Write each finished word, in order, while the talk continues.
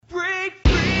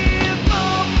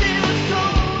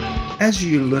as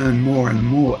you learn more and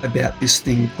more about this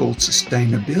thing called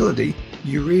sustainability,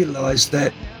 you realize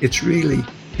that it's really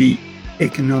the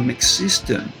economic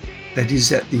system that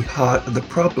is at the heart of the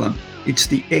problem. It's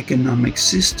the economic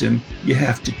system you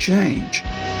have to change.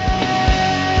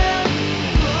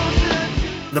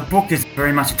 The book is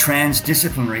very much a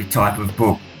transdisciplinary type of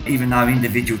book. Even though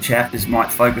individual chapters might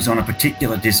focus on a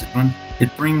particular discipline,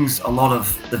 it brings a lot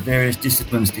of the various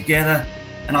disciplines together.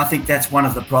 And I think that's one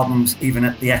of the problems, even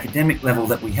at the academic level,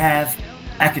 that we have.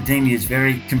 Academia is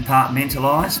very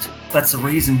compartmentalised. That's the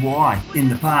reason why, in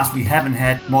the past, we haven't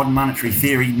had modern monetary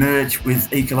theory merge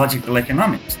with ecological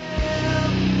economics.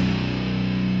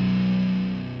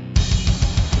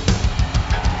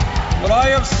 What I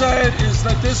have said is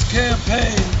that this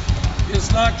campaign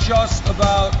is not just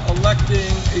about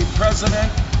electing a president.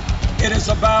 It is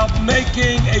about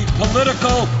making a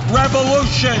political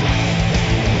revolution.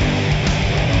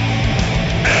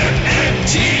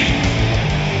 MMT.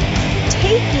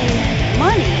 Taking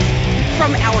money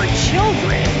from our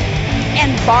children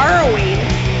and borrowing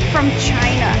from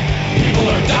China. People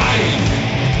are dying.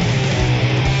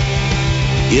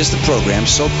 Is the program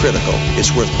so critical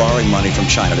it's worth borrowing money from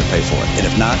China to pay for it? And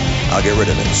if not, I'll get rid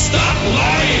of it. Stop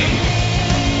lying!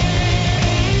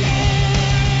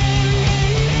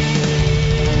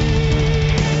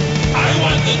 I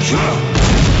want the truth!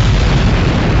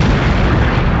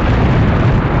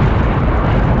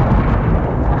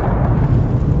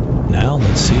 Now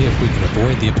let's see if we can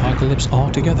avoid the apocalypse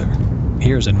altogether.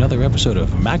 Here's another episode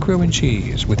of Macro and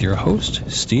Cheese with your host,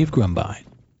 Steve Grumbine.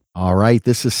 All right,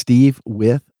 this is Steve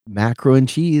with Macro and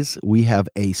Cheese. We have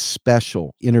a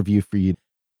special interview for you.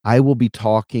 I will be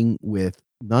talking with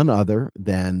none other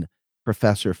than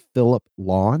Professor Philip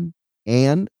Lawn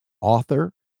and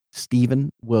author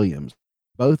Stephen Williams.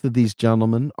 Both of these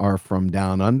gentlemen are from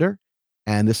Down Under,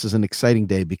 and this is an exciting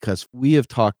day because we have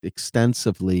talked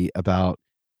extensively about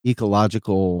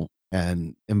ecological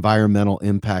and environmental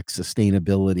impact,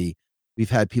 sustainability.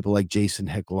 We've had people like Jason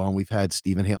Hickel on, we've had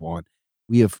Stephen Hale on.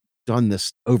 We have done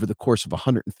this over the course of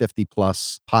 150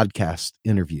 plus podcast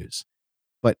interviews.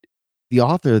 But the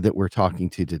author that we're talking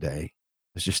to today,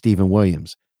 Mr. Stephen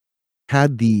Williams,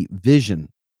 had the vision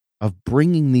of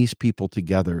bringing these people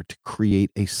together to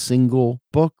create a single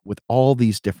book with all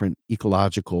these different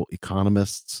ecological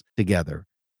economists together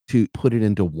to put it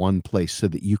into one place so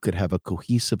that you could have a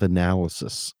cohesive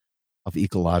analysis of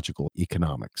ecological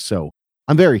economics. So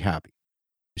I'm very happy.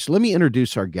 So let me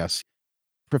introduce our guest.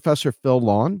 Professor Phil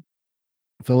Lawn.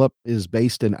 Philip is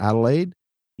based in Adelaide.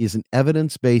 He's an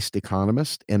evidence-based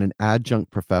economist and an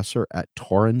adjunct professor at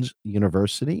Torrens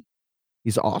University.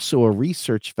 He's also a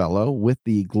research fellow with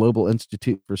the Global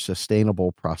Institute for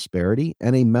Sustainable Prosperity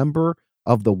and a member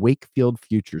of the Wakefield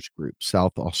Futures Group,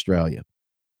 South Australia.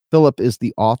 Philip is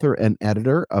the author and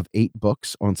editor of 8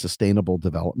 books on sustainable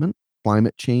development,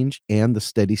 climate change, and the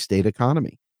steady state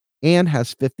economy, and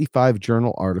has 55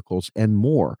 journal articles and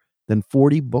more than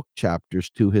 40 book chapters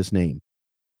to his name.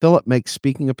 Philip makes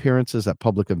speaking appearances at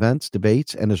public events,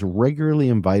 debates, and is regularly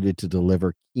invited to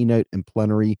deliver keynote and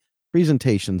plenary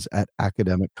presentations at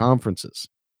academic conferences.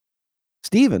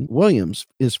 Stephen Williams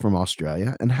is from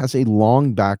Australia and has a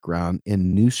long background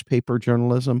in newspaper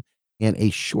journalism and a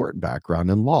short background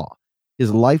in law.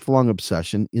 His lifelong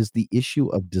obsession is the issue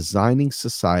of designing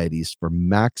societies for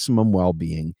maximum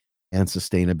well-being and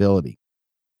sustainability.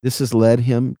 This has led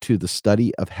him to the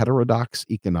study of heterodox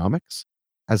economics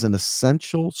as an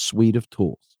essential suite of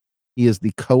tools. He is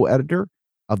the co-editor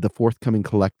of the forthcoming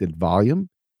collected volume,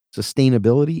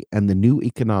 Sustainability and the New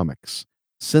Economics,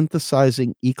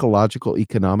 Synthesizing Ecological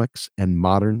Economics and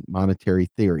Modern Monetary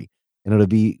Theory. And it'll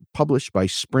be published by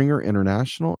Springer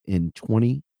International in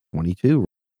 2022.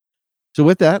 So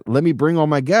with that, let me bring on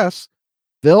my guests.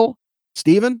 Phil,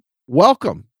 Stephen,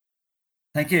 welcome.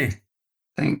 Thank you.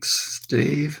 Thanks,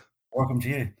 Steve. Welcome to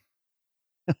you.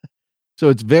 So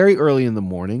it's very early in the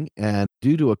morning, and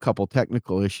due to a couple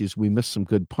technical issues, we missed some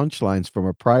good punchlines from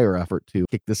a prior effort to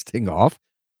kick this thing off.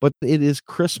 But it is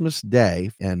Christmas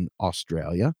Day in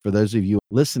Australia, for those of you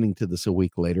listening to this a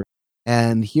week later.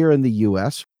 And here in the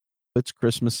U.S., it's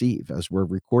Christmas Eve as we're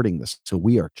recording this. So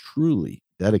we are truly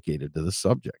dedicated to this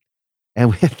subject.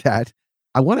 And with that,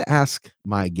 I want to ask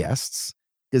my guests,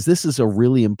 because this is a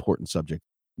really important subject.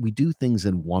 We do things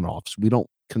in one-offs. We don't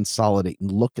consolidate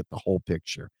and look at the whole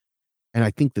picture. And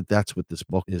I think that that's what this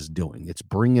book is doing. It's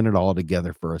bringing it all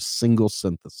together for a single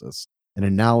synthesis, an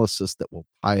analysis that will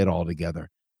tie it all together.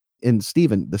 And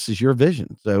Stephen, this is your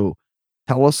vision. So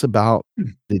tell us about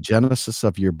the genesis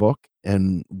of your book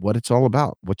and what it's all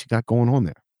about, what you got going on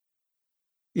there.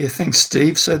 Yeah, thanks,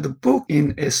 Steve. So the book,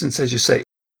 in essence, as you say,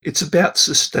 It's about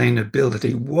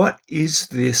sustainability. What is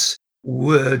this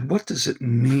word? What does it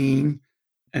mean?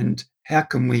 And how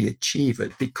can we achieve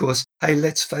it? Because, hey,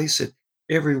 let's face it,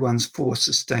 everyone's for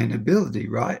sustainability,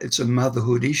 right? It's a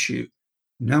motherhood issue.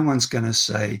 No one's going to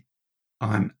say,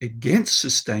 I'm against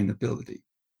sustainability,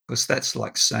 because that's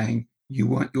like saying you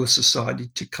want your society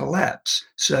to collapse.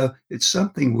 So it's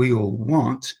something we all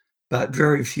want, but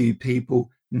very few people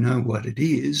know what it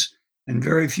is. And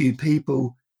very few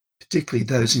people, particularly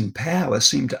those in power,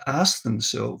 seem to ask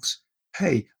themselves,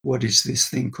 hey, what is this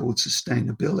thing called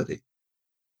sustainability?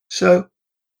 So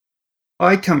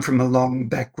I come from a long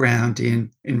background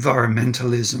in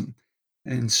environmentalism.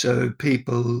 And so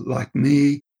people like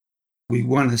me, we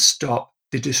want to stop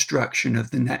the destruction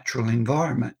of the natural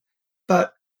environment.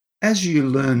 But as you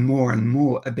learn more and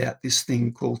more about this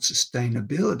thing called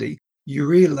sustainability, you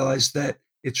realize that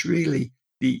it's really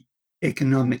the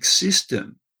economic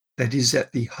system that is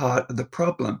at the heart of the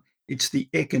problem. It's the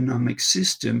economic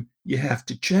system you have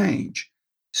to change.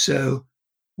 So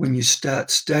when you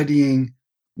start studying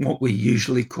what we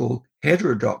usually call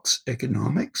heterodox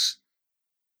economics,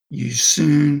 you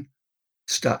soon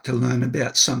start to learn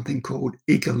about something called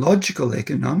ecological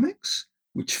economics,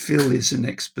 which Phil is an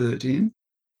expert in.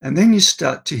 And then you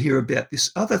start to hear about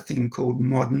this other thing called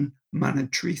modern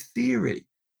monetary theory.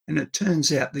 And it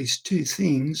turns out these two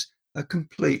things are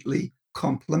completely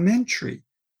complementary.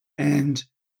 And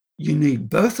you need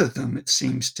both of them, it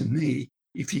seems to me,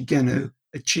 if you're going to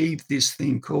achieve this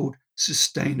thing called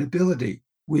sustainability,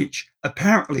 which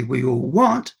apparently we all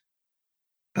want,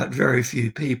 but very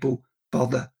few people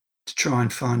bother to try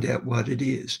and find out what it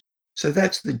is. So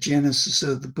that's the genesis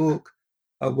of the book.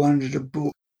 I wanted a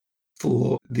book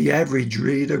for the average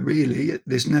reader, really.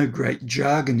 There's no great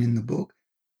jargon in the book.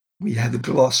 We have a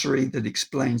glossary that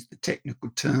explains the technical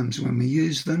terms when we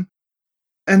use them.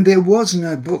 And there was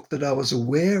no book that I was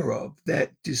aware of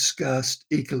that discussed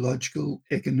ecological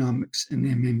economics and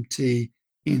MMT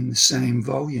in the same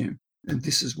volume. And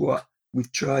this is what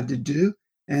we've tried to do,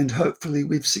 and hopefully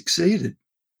we've succeeded.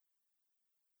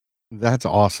 That's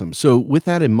awesome. So, with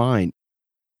that in mind,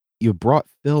 you brought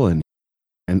Phil in,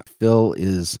 and Phil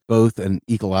is both an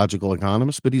ecological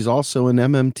economist, but he's also an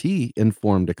MMT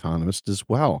informed economist as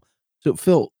well. So,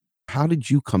 Phil, how did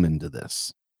you come into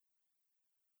this?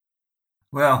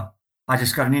 Well, I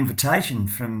just got an invitation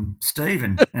from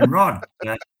Stephen and Rod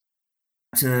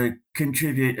to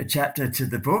contribute a chapter to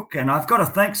the book. And I've got to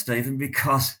thank Stephen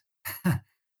because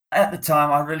at the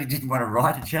time I really didn't want to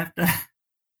write a chapter.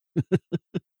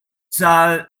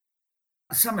 So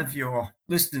some of your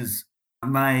listeners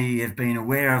may have been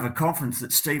aware of a conference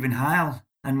that Stephen Hale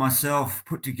and myself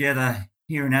put together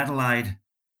here in Adelaide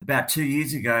about 2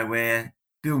 years ago, where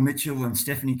Bill Mitchell and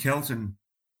Stephanie Kelton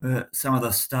were some of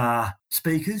the star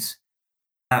speakers.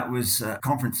 It was a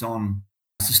conference on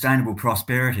sustainable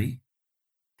prosperity.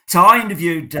 So I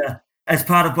interviewed, as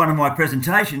part of one of my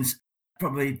presentations,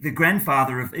 probably the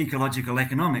grandfather of ecological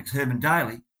economics, Herman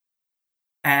Daly.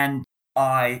 And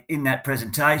I, in that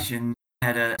presentation,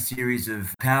 had a series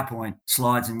of PowerPoint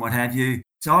slides and what have you.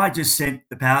 So I just sent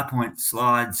the PowerPoint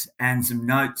slides and some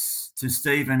notes to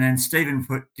Stephen, and Stephen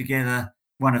put together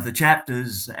one of the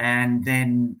chapters, and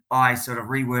then I sort of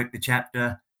reworked the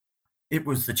chapter. It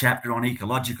was the chapter on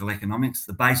ecological economics,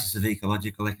 the basis of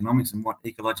ecological economics and what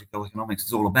ecological economics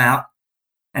is all about.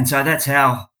 And so that's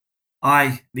how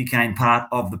I became part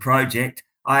of the project.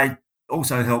 I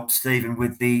also helped Stephen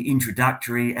with the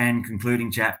introductory and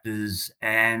concluding chapters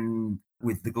and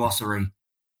with the glossary.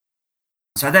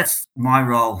 So that's my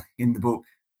role in the book.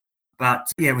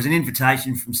 But yeah, it was an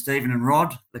invitation from Stephen and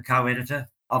Rod, the co-editor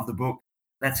of the book.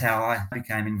 That's how I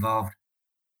became involved.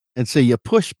 And so you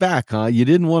pushed back, huh? You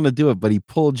didn't want to do it, but he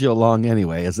pulled you along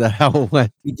anyway. Is that how it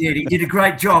went? He did. He did a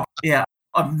great job. Yeah,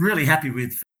 I'm really happy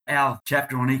with our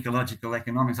chapter on ecological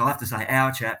economics. I'll have to say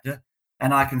our chapter.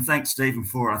 And I can thank Stephen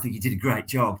for it. I think he did a great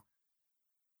job.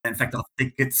 In fact, I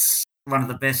think it's one of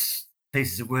the best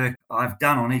pieces of work I've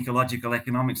done on ecological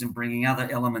economics and bringing other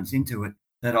elements into it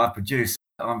that I've produced.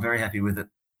 I'm very happy with it.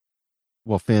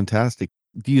 Well, fantastic.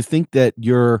 Do you think that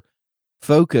your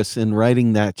focus in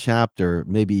writing that chapter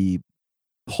maybe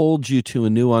pulled you to a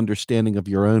new understanding of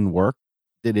your own work?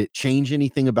 Did it change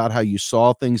anything about how you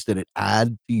saw things? Did it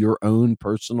add to your own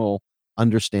personal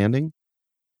understanding?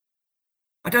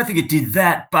 I don't think it did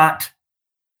that, but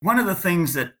one of the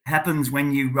things that happens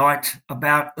when you write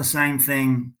about the same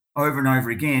thing over and over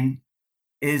again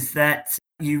is that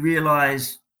you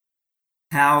realize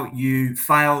how you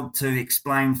failed to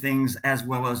explain things as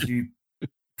well as you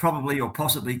probably or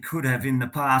possibly could have in the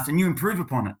past, and you improve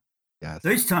upon it. Yes. So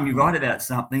each time you write about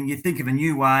something, you think of a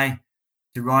new way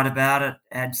to write about it,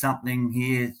 add something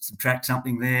here, subtract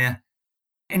something there,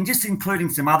 and just including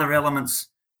some other elements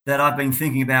that I've been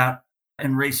thinking about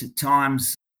in recent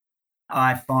times.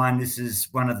 I find this is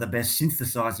one of the best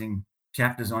synthesizing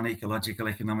chapters on ecological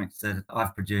economics that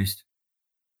I've produced,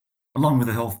 along with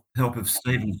the help of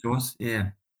Stephen, of course. Yeah.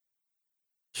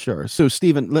 Sure. So,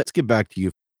 Stephen, let's get back to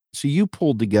you. So, you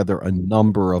pulled together a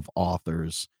number of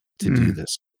authors to do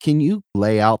this. Can you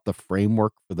lay out the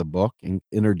framework for the book and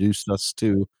introduce us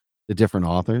to the different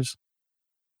authors?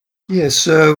 Yeah,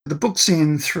 so the book's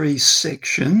in 3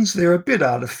 sections. They're a bit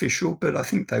artificial, but I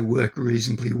think they work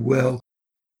reasonably well.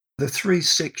 The 3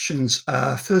 sections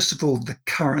are, first of all, the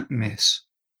current mess.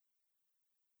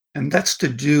 And that's to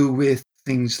do with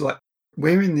things like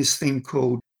we're in this thing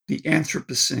called the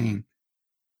Anthropocene,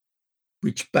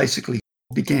 which basically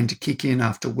began to kick in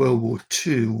after World War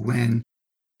II when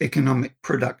economic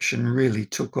production really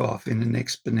took off in an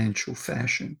exponential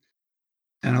fashion.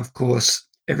 And of course,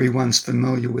 everyone's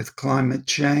familiar with climate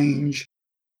change.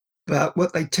 But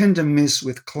what they tend to miss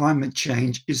with climate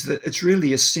change is that it's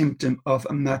really a symptom of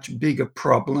a much bigger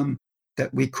problem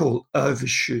that we call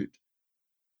overshoot.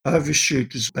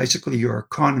 Overshoot is basically your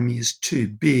economy is too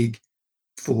big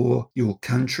for your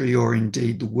country or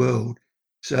indeed the world.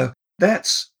 So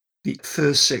that's the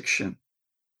first section,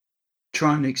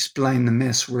 trying to explain the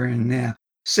mess we're in now.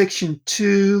 Section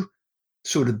 2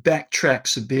 sort of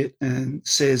backtracks a bit and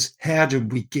says, how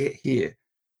did we get here?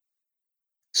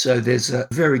 So there's a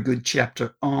very good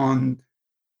chapter on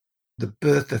the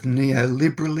birth of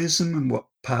neoliberalism and what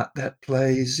part that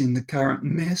plays in the current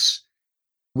mess.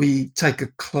 We take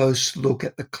a close look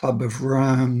at the Club of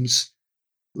Rome's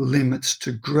Limits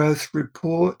to Growth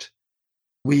report.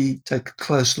 We take a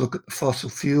close look at the fossil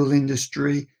fuel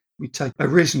industry. We take a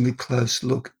reasonably close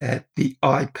look at the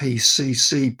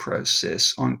IPCC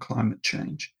process on climate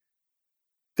change.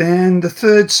 Then the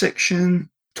third section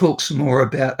talks more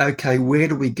about, okay, where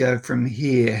do we go from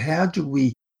here? How do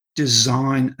we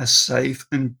design a safe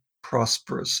and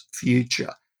prosperous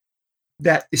future?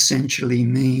 That essentially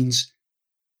means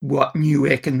what new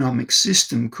economic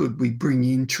system could we bring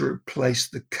in to replace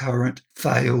the current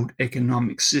failed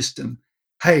economic system?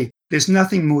 Hey, there's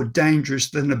nothing more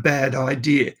dangerous than a bad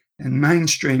idea, and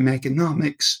mainstream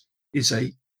economics is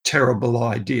a terrible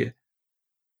idea.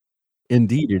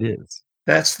 Indeed, it is.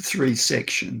 That's the 3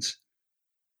 sections.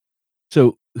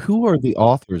 So, who are the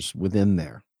authors within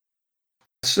there?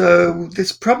 So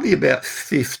there's probably about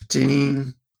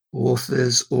 15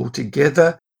 authors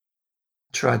altogether.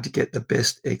 Tried to get the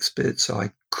best experts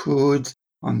I could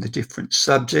on the different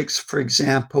subjects. For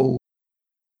example,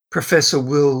 Professor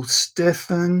Will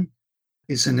Stephan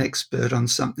is an expert on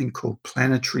something called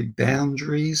planetary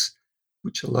boundaries,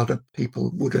 which a lot of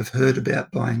people would have heard about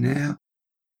by now.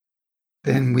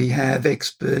 Then we have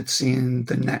experts in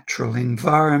the natural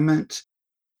environment,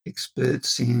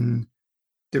 experts in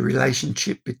the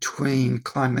relationship between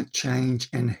climate change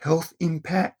and health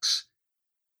impacts,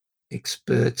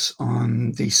 experts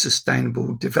on the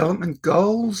Sustainable Development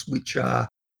Goals, which are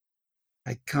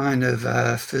a kind of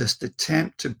a first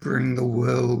attempt to bring the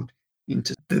world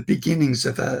into the beginnings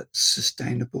of a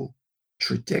sustainable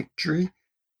trajectory,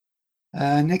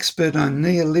 an expert on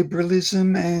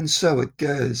neoliberalism, and so it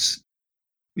goes.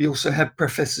 We also have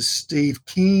Professor Steve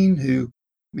Keen, who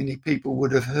many people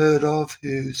would have heard of,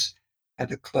 who's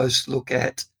had a close look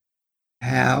at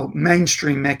how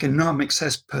mainstream economics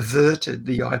has perverted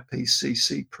the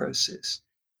IPCC process.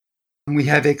 And we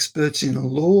have experts in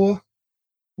law.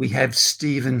 We have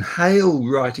Stephen Hale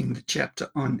writing the chapter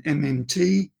on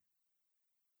MMT.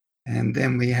 And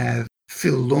then we have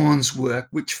Phil Lawn's work,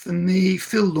 which for me,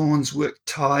 Phil Lawn's work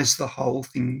ties the whole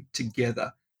thing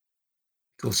together.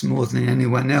 Of course, more than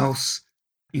anyone else,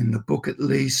 in the book at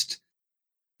least,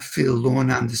 Phil Lawn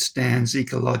understands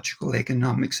ecological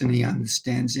economics and he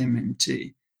understands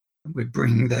MMT. And we're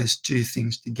bringing those 2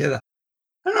 things together.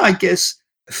 And I guess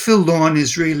Phil Lawn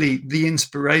is really the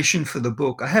inspiration for the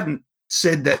book. I haven't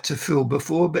said that to Phil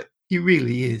before, but he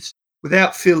really is.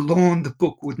 Without Phil Lawn, the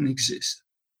book wouldn't exist.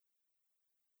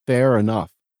 Fair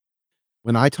enough.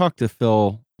 When I talked to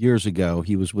Phil years ago,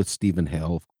 he was with Stephen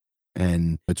Hale,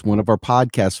 and it's one of our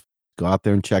podcasts. Go out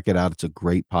there and check it out. It's a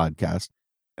great podcast.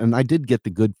 And I did get the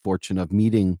good fortune of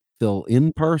meeting Phil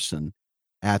in person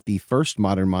at the first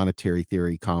Modern Monetary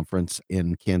Theory conference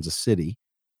in Kansas City.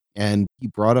 And he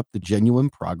brought up the genuine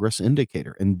progress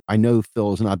indicator. And I know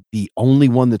Phil is not the only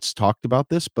one that's talked about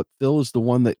this, but Phil is the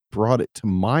one that brought it to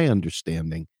my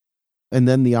understanding. And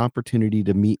then the opportunity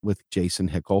to meet with Jason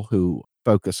Hickel, who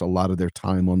focus a lot of their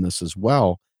time on this as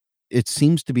well. It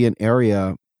seems to be an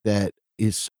area that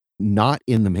is not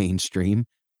in the mainstream,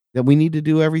 that we need to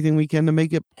do everything we can to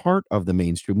make it part of the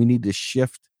mainstream. We need to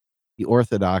shift the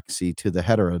orthodoxy to the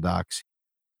heterodoxy,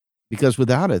 because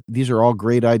without it, these are all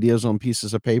great ideas on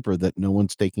pieces of paper that no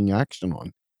one's taking action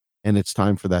on. And it's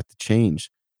time for that to change.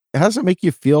 How does it make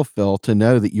you feel, Phil, to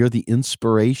know that you're the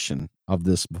inspiration of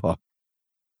this book?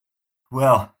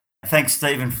 Well, thanks,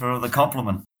 Stephen, for the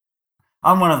compliment.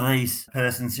 I'm one of these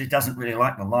persons who doesn't really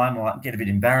like the limelight and get a bit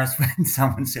embarrassed when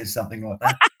someone says something like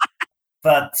that.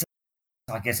 But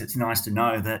I guess it's nice to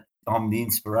know that I'm the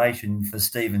inspiration for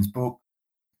Stephen's book.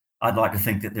 I'd like to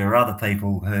think that there are other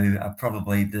people who are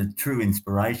probably the true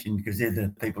inspiration, because they're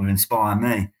the people who inspire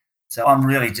me. So I'm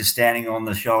really just standing on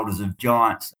the shoulders of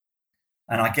giants.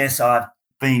 And I guess I've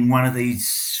been one of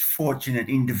these fortunate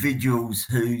individuals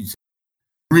who's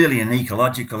really an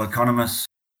ecological economist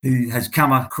who has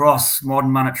come across modern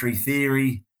monetary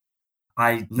theory.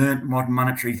 I learnt modern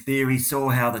monetary theory, saw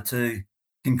how the two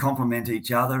can complement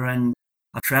each other, and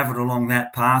I travelled along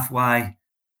that pathway.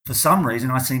 For some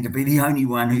reason, I seem to be the only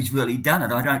one who's really done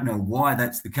it. I don't know why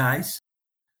that's the case.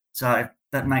 So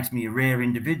that makes me a rare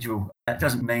individual. That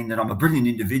doesn't mean that I'm a brilliant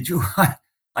individual.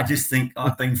 I just think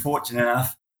I've been fortunate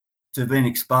enough to have been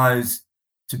exposed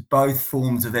to both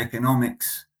forms of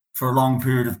economics for a long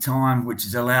period of time, which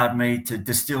has allowed me to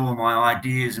distill my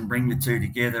ideas and bring the two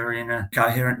together in a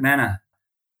coherent manner.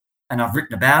 And I've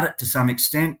written about it to some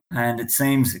extent, and it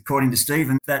seems, according to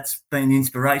Stephen, that's been the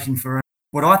inspiration for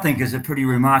what I think is a pretty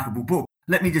remarkable book.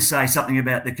 Let me just say something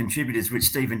about the contributors, which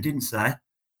Stephen didn't say,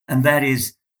 and that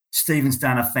is Stephen's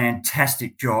done a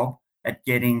fantastic job at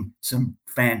getting some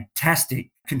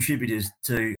fantastic contributors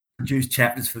to produce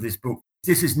chapters for this book.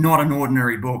 This is not an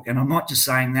ordinary book, and I'm not just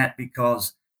saying that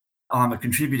because I'm a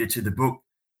contributor to the book.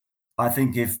 I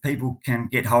think if people can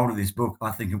get hold of this book,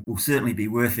 I think it will certainly be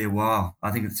worth their while.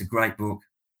 I think it's a great book.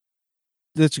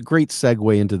 That's a great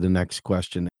segue into the next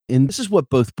question. And this is what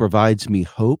both provides me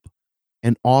hope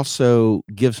and also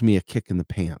gives me a kick in the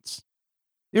pants.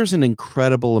 There's an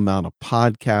incredible amount of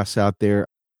podcasts out there.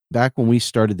 Back when we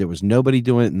started, there was nobody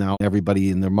doing it. Now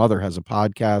everybody and their mother has a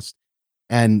podcast.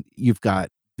 And you've got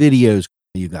videos,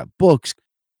 you've got books,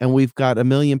 and we've got 1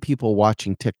 million people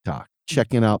watching TikTok,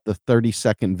 checking out the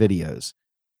 30-second videos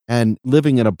and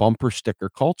living in a bumper sticker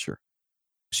culture.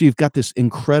 So you've got this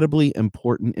incredibly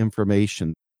important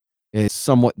information. It's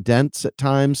somewhat dense at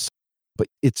times, but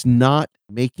it's not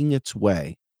making its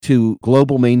way to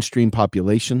global mainstream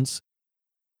populations.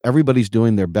 Everybody's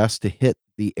doing their best to hit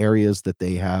the areas that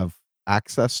they have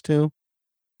access to,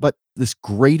 but this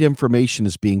great information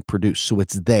is being produced, so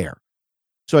it's there.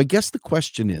 So I guess the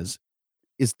question is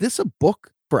this a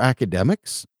book for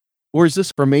academics, or is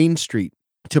this for Main Street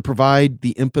to provide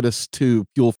the impetus to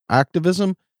fuel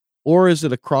activism, or is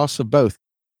it a cross of both?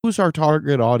 Who's our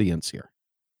target audience here?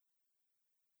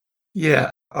 Yeah,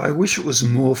 I wish it was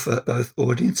more for both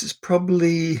audiences.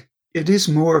 Probably it is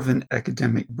more of an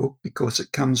academic book because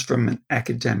it comes from an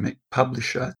academic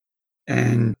publisher,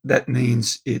 and that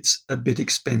means it's a bit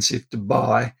expensive to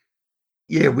buy.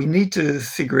 Yeah, we need to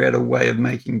figure out a way of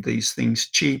making these things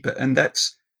cheaper, and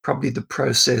that's probably the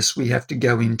process we have to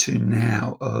go into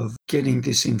now of getting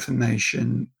this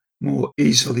information more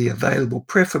easily available,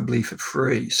 preferably for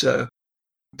free. So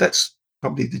that's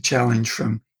probably the challenge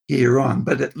from here on.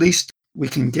 But at least we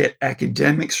can get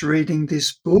academics reading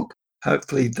this book.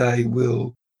 Hopefully they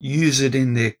will use it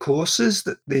in their courses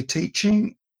that they're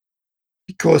teaching,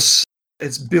 because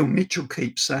as Bill Mitchell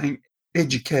keeps saying,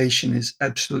 education is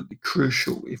absolutely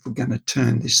crucial if we're going to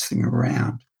turn this thing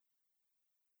around.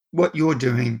 What you're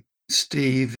doing,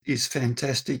 Steve, is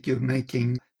fantastic. You're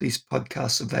making these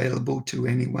podcasts available to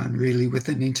anyone really with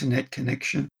an internet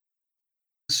connection.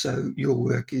 So your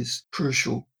work is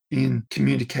crucial in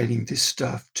communicating this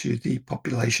stuff to the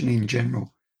population in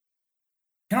general.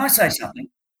 Can I say something?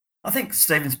 I think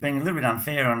Stephen's being a little bit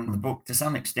unfair on the book to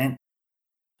some extent.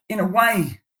 In a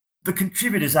way, the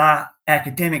contributors are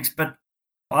academics, but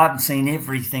I haven't seen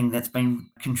everything that's been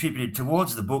contributed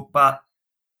towards the book, but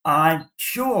I'm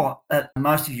sure that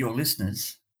most of your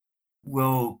listeners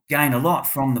will gain a lot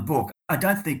from the book. I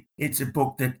don't think it's a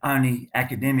book that only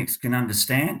academics can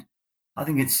understand. I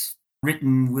think it's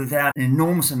written without an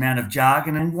enormous amount of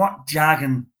jargon. And what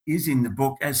jargon is in the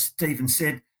book, as Stephen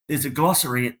said, there's a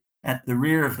glossary at the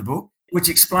rear of the book, which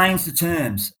explains the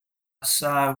terms.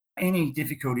 So any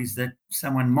difficulties that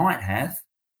someone might have,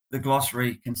 the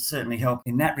glossary can certainly help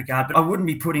in that regard. But I wouldn't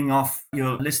be putting off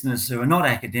your listeners who are not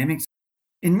academics.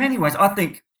 In many ways, I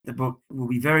think the book will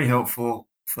be very helpful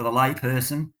for the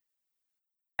layperson.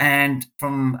 And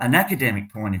from an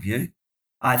academic point of view,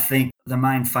 I think the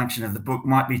main function of the book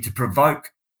might be to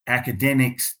provoke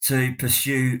academics to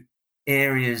pursue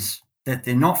areas that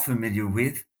they're not familiar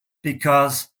with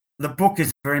because the book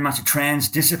is very much a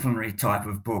transdisciplinary type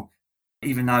of book.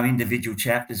 Even though individual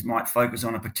chapters might focus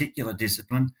on a particular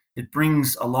discipline, it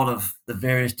brings a lot of the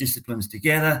various disciplines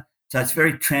together. So it's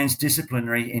very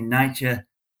transdisciplinary in nature.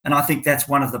 And I think that's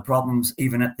one of the problems,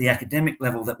 even at the academic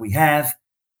level, that we have.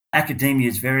 Academia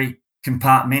is very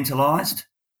compartmentalized,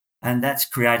 and that's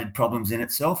created problems in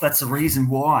itself. That's the reason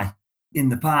why in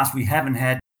the past we haven't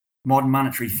had modern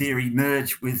monetary theory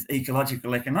merge with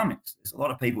ecological economics. There's a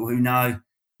lot of people who know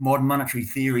modern monetary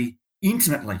theory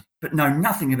intimately, but know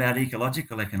nothing about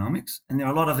ecological economics. And there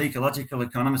are a lot of ecological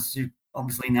economists who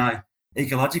obviously know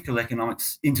ecological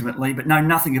economics intimately, but know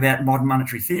nothing about modern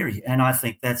monetary theory. And I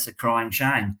think that's a crying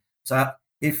shame. So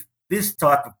if this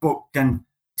type of book can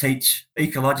teach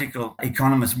ecological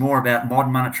economists more about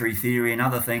modern monetary theory and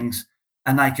other things,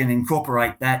 and they can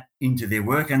incorporate that into their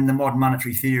work, and the modern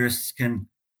monetary theorists can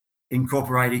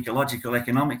incorporate ecological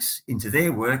economics into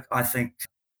their work, I think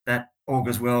that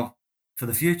augurs well for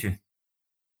the future.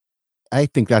 I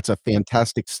think that's a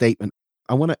fantastic statement.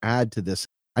 I want to add to this.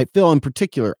 I feel in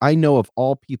particular, I know of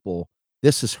all people,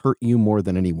 this has hurt you more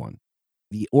than anyone.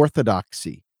 The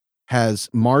orthodoxy has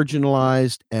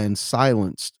marginalized and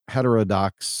silenced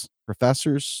heterodox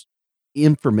professors,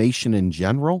 information in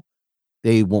general.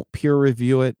 They won't peer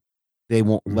review it. They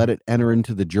won't let it enter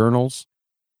into the journals.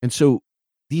 And so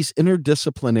these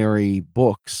interdisciplinary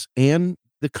books and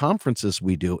the conferences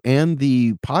we do and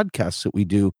the podcasts that we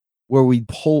do, where we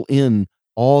pull in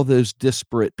all those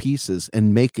disparate pieces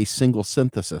and make a single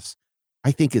synthesis,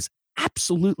 I think is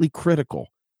absolutely critical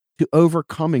to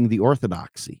overcoming the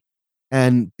orthodoxy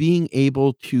and being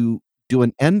able to do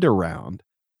an end around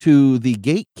to the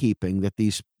gatekeeping that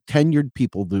these tenured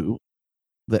people do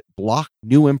that block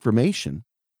new information.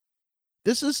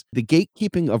 This is the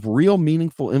gatekeeping of real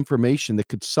meaningful information that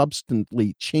could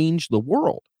substantially change the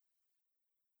world.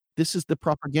 This is the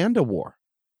propaganda war.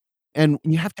 And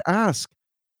you have to ask,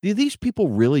 do these people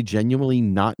really genuinely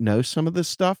not know some of this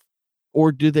stuff?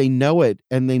 Or do they know it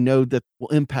and they know that will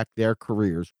impact their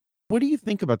careers? What do you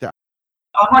think about that?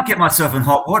 I might get myself in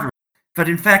hot water, but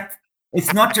in fact,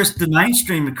 it's not just the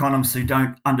mainstream economists who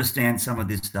don't understand some of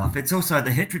this stuff. It's also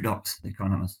the heterodox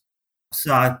economists.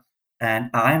 So, and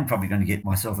I am probably going to get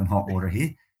myself in hot water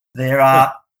here. There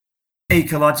are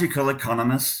ecological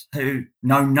economists who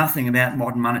know nothing about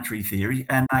modern monetary theory,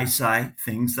 and they say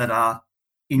things that are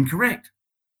incorrect.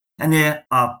 And there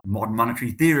are modern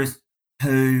monetary theorists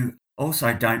who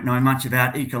also don't know much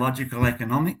about ecological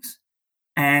economics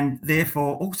and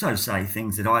therefore also say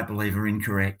things that I believe are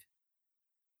incorrect.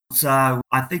 So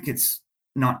I think it's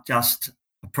not just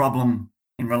a problem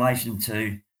in relation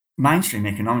to mainstream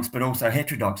economics, but also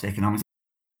heterodox economics.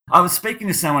 I was speaking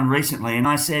to someone recently and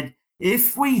I said,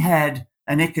 if we had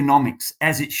an economics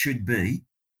as it should be,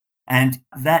 and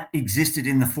that existed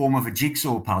in the form of a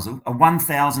jigsaw puzzle, a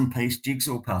 1,000-piece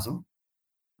jigsaw puzzle,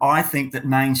 I think that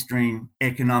mainstream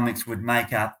economics would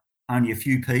make up only a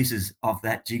few pieces of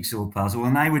that jigsaw puzzle,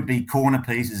 and they would be corner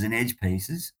pieces and edge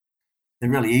pieces, the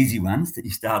really easy ones that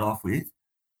you start off with.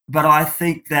 But I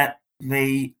think that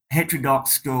the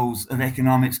heterodox schools of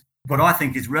economics, what I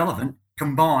think is relevant,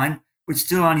 combined, would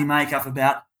still only make up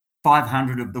about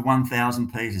 500 of the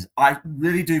 1,000 pieces. I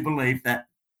really do believe that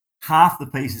half the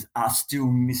pieces are still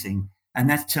missing, and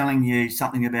that's telling you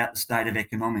something about the state of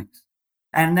economics.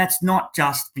 And that's not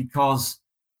just because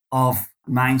of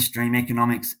mainstream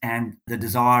economics and the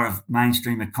desire of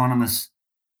mainstream economists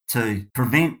to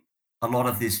prevent a lot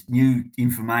of this new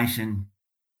information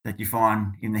that you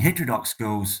find in the heterodox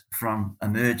schools from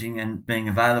emerging and being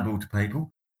available to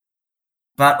people,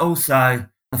 but also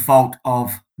the fault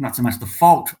of, not so much the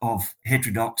fault of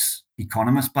heterodox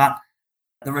economists, but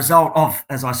the result of,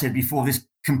 as I said before, this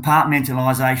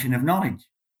compartmentalisation of knowledge.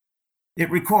 It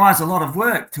requires a lot of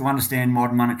work to understand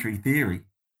modern monetary theory,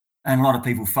 and a lot of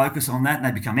people focus on that and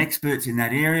they become experts in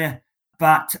that area.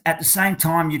 But at the same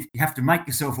time, you have to make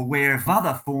yourself aware of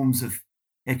other forms of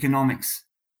economics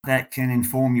that can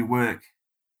inform your work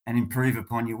and improve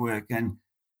upon your work. And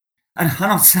I'm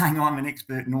not saying I'm an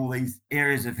expert in all these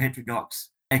areas of heterodox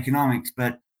economics,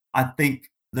 but I think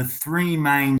the three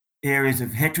main areas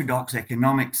of heterodox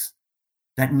economics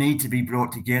that need to be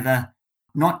brought together,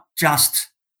 not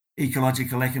just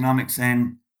ecological economics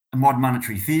and modern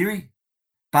monetary theory,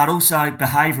 but also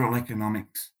behavioural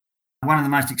economics. One of the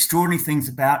most extraordinary things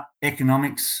about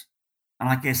economics, and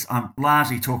I guess I'm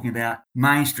largely talking about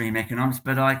mainstream economics,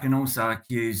 but I can also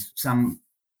accuse some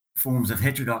forms of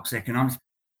heterodox economics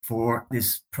for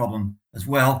this problem as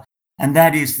well, and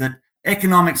that is that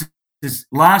economics is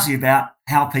largely about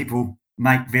how people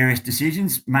make various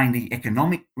decisions, mainly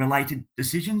economic-related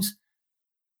decisions,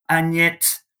 and yet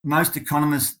most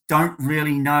economists don't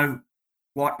really know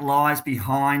what lies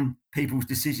behind people's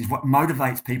decisions, what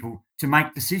motivates people to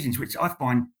make decisions, which I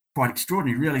find quite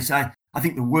extraordinary, really. So I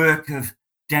think the work of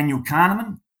Daniel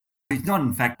Kahneman, he's not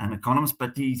in fact an economist,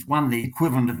 but he's won the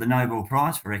equivalent of the Nobel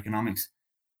Prize for economics.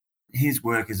 His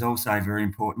work is also very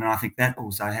important, and I think that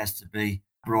also has to be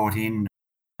brought in.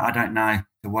 I don't know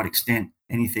to what extent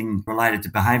anything related to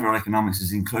behavioural economics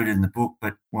is included in the book,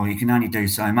 but, well, you can only do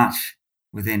so much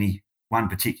with any one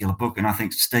particular book, and I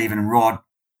think Stephen and Rod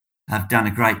have done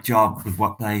a great job with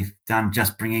what they've done,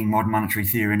 just bringing modern monetary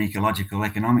theory and ecological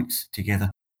economics together.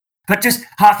 But just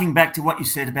harking back to what you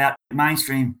said about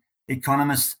mainstream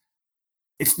economists,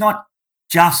 it's not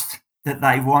just that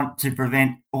they want to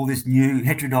prevent all this new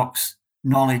heterodox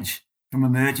knowledge from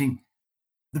emerging.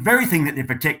 The very thing that they're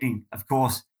protecting, of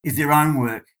course, is their own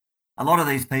work. A lot of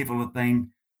these people have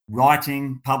been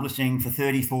writing, publishing for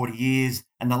 30, 40 years,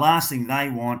 and the last thing they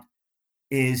want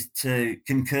is to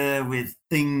concur with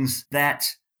things that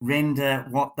render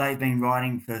what they've been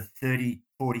writing for 30,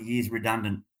 40 years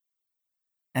redundant.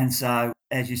 And so,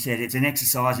 as you said, it's an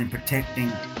exercise in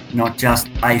protecting not just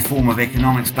a form of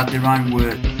economics, but their own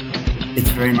work. It's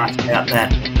very much about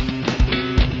that.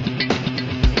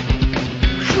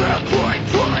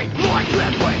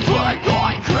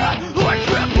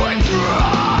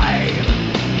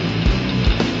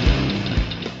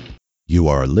 You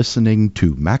are listening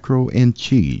to Macro and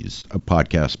Cheese, a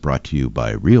podcast brought to you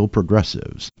by Real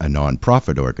Progressives, a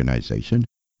nonprofit organization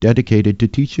dedicated to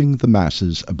teaching the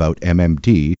masses about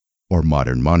MMT, or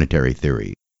modern monetary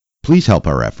theory. Please help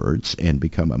our efforts and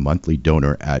become a monthly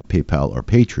donor at PayPal or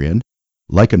Patreon.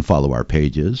 Like and follow our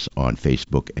pages on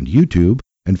Facebook and YouTube,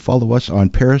 and follow us on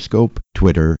Periscope,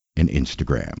 Twitter, and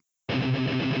Instagram.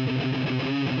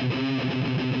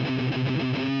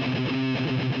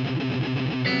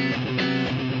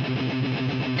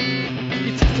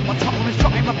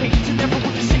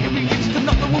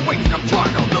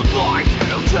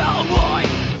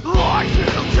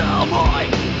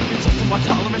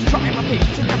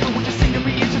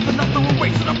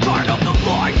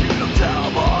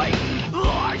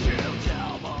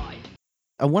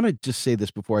 I want to just say this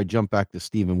before I jump back to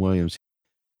Stephen Williams.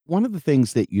 One of the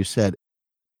things that you said,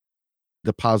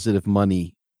 the Positive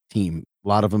Money team, a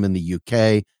lot of them in the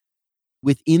UK,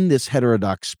 within this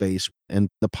heterodox space, and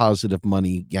the Positive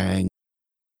Money gang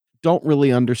don't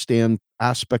really understand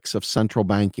aspects of central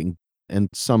banking and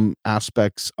some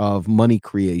aspects of money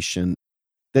creation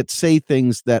that say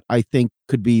things that I think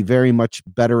could be very much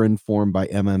better informed by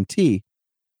MMT.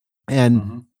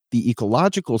 And the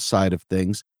ecological side of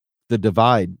things, The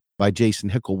Divide by Jason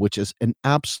Hickel, which is an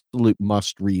absolute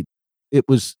must read. It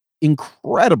was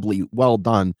incredibly well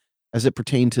done as it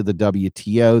pertained to the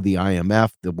WTO, the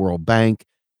IMF, the World Bank,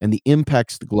 and the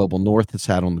impacts the global North has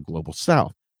had on the global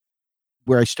South.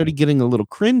 Where I started getting a little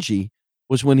cringy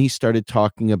was when he started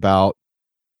talking about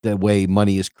the way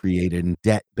money is created and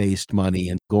debt-based money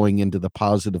and going into the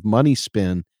positive money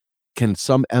spin. Can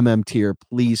some MMTer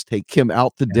please take him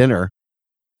out to dinner?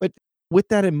 But with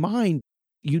that in mind,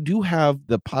 you do have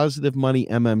the positive money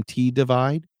MMT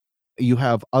divide. You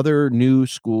have other new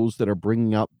schools that are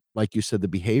bringing out, like you said, the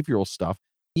behavioral stuff.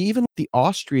 Even the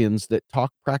Austrians that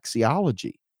talk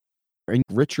praxeology, and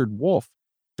Richard Wolff,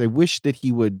 I wish that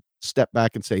he would step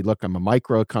back and say, look, I'm a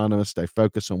microeconomist. I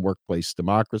focus on workplace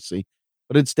democracy.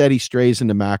 But instead, he strays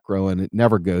into macro, and it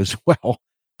never goes well.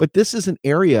 But this is an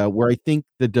area where I think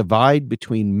the divide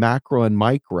between macro and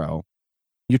micro,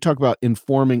 you talk about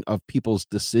informing of people's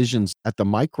decisions at the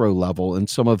micro level and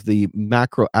some of the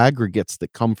macro aggregates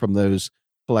that come from those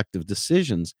collective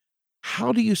decisions.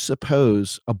 How do you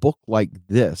suppose a book like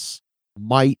this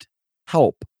might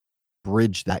help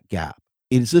bridge that gap?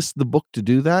 Is this the book to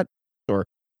do that? Or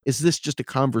is this just a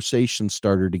conversation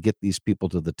starter to get these people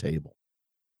to the table?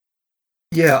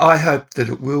 Yeah, I hope that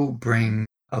it will bring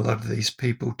a lot of these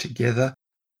people together.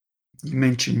 You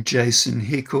mentioned Jason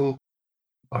Hickel.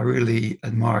 I really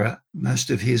admire most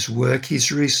of his work.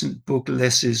 His recent book,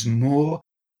 Less is More,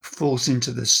 falls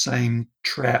into the same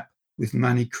trap with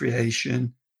money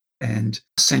creation and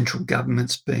central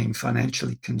governments being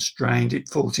financially constrained. It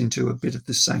falls into a bit of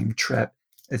the same trap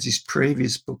as his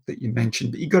previous book that you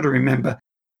mentioned. But you've got to remember,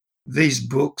 these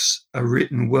books are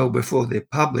written well before they're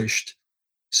published.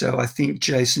 So I think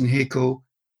Jason Hickel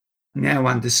now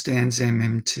understands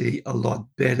MMT a lot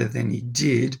better than he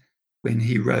did when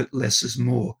he wrote Less is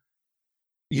More.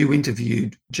 You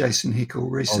interviewed Jason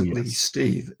Hickel recently, yes.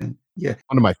 Steve, and yeah.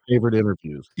 One of my favorite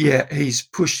interviews. Yeah, he's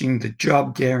pushing the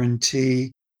job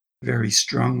guarantee very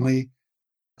strongly.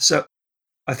 So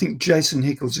I think Jason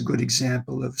Hickel's a good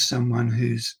example of someone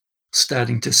who's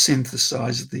starting to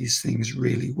synthesize these things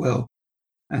really well.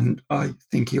 And I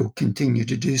think he'll continue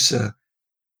to do so.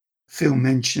 Phil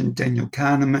mentioned Daniel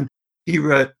Kahneman. He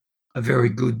wrote a very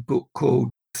good book called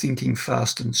Thinking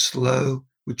Fast and Slow,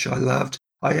 which I loved.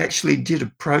 I actually did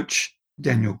approach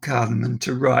Daniel Kahneman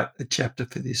to write a chapter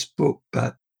for this book,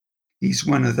 but he's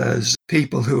one of those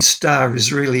people whose star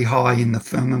is really high in the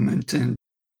firmament, and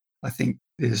I think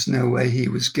there's no way he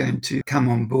was going to come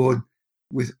on board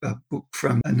with a book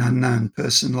from an unknown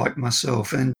person like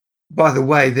myself. And by the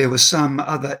way, there were some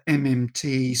other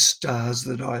MMT stars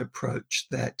that I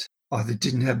approached that either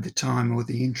didn't have the time or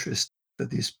the interest for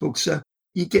this book. So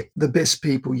you get the best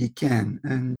people you can.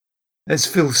 And as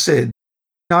Phil said,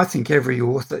 I think every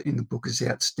author in the book is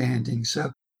outstanding.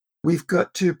 So we've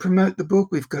got to promote the book.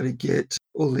 We've got to get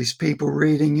all these people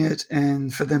reading it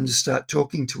and for them to start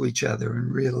talking to each other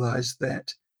and realize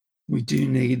that we do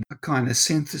need a kind of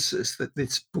synthesis that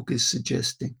this book is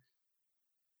suggesting.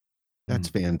 That's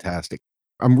fantastic.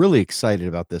 I'm really excited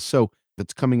about this. So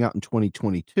it's coming out in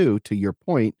 2022. To your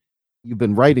point, you've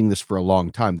been writing this for a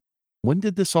long time. When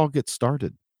did this all get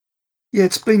started? Yeah,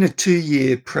 it's been a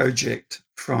 2-year project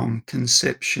from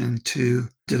conception to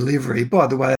delivery. By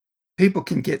the way, people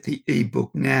can get the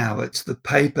ebook now. It's the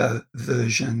paper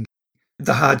version,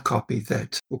 the hard copy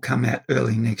that will come out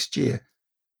early next year.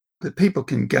 But people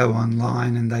can go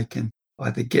online and they can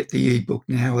either get the ebook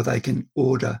now or they can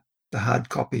order the hard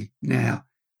copy now.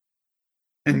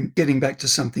 And getting back to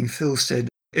something Phil said,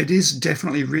 it is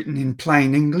definitely written in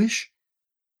plain English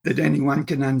that anyone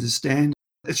can understand.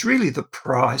 It's really the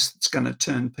price that's going to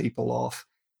turn people off.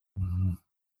 Mm-hmm.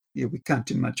 Yeah, we can't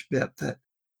do much about that.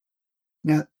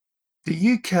 Now,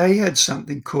 the UK had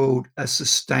something called a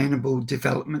Sustainable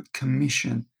Development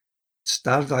Commission. It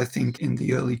started, I think, in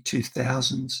the early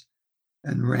 2000s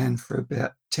and ran for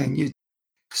about 10 years.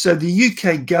 So the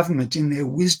UK government, in their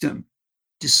wisdom,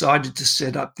 decided to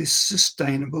set up this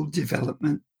Sustainable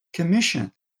Development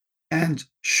Commission. And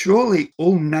surely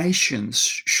all nations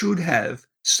should have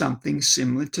something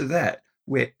similar to that,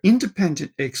 where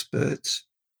independent experts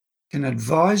can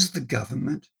advise the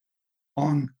government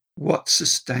on what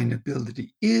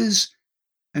sustainability is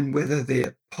and whether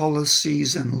their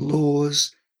policies and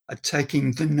laws are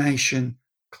taking the nation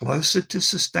closer to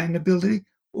sustainability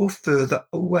or further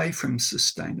away from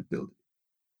sustainability.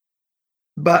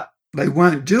 But they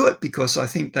won't do it because I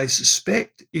think they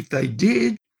suspect if they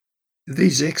did,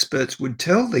 these experts would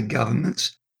tell their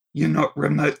governments, you're not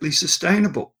remotely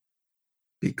sustainable,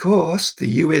 because the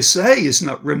USA is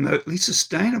not remotely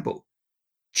sustainable.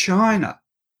 China,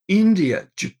 India,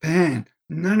 Japan,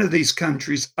 none of these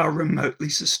countries are remotely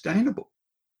sustainable.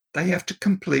 They have to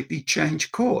completely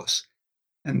change course.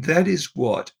 And that is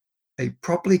what a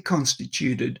properly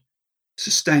constituted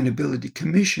sustainability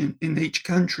commission in each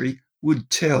country would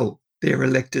tell their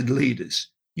elected leaders.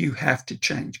 You have to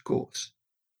change course.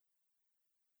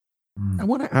 I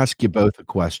want to ask you both a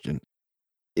question,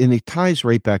 and it ties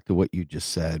right back to what you just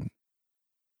said.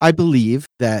 I believe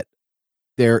that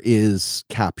there is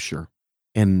capture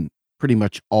in pretty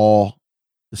much all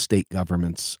the state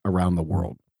governments around the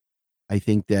world. I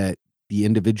think that the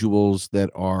individuals that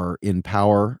are in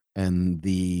power and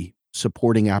the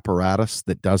supporting apparatus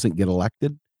that doesn't get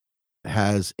elected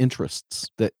has interests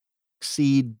that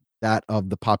exceed that of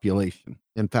the population.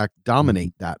 In fact,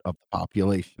 dominate that of the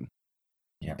population.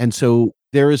 Yeah. And so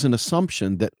there is an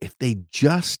assumption that if they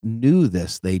just knew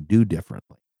this, they'd do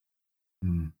differently.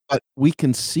 But we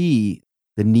can see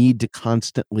the need to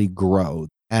constantly grow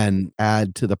and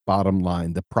add to the bottom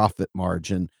line, the profit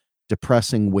margin,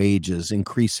 depressing wages,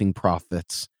 increasing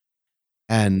profits.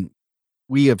 And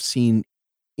we have seen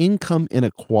income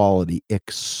inequality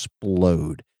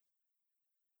explode.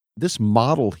 This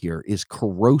model here is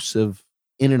corrosive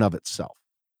in and of itself.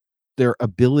 Their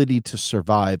ability to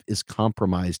survive is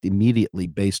compromised immediately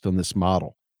based on this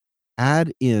model.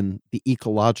 Add in the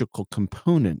ecological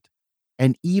component,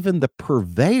 and even the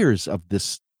purveyors of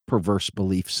this perverse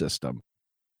belief system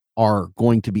are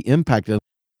going to be impacted.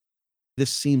 This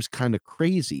seems kind of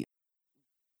crazy.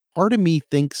 Part of me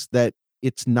thinks that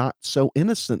it's not so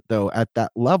innocent, though, at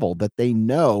that level, that they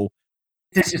know.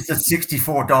 This is the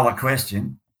 $64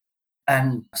 question.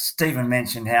 And Stephen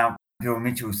mentioned how Bill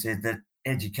Mitchell said that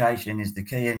education is the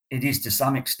key, and it is to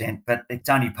some extent, but it's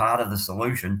only part of the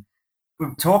solution.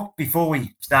 We've talked before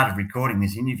we started recording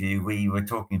this interview, we were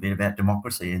talking a bit about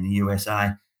democracy in the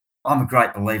USA. I'm a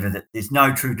great believer that there's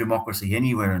no true democracy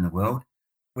anywhere in the world.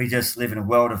 We just live in a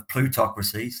world of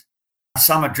plutocracies.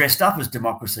 Some are dressed up as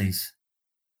democracies.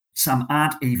 Some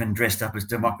aren't even dressed up as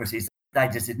democracies. They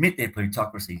just admit they're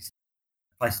plutocracies.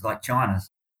 Places like China,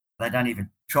 They don't even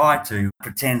try to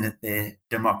pretend that they're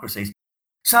democracies.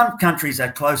 Some countries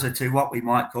are closer to what we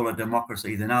might call a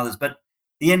democracy than others, but at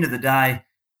the end of the day,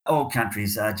 all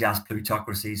countries are just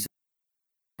plutocracies.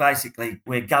 Basically,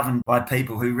 we're governed by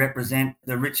people who represent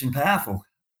the rich and powerful.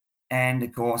 And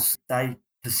of course, they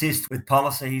persist with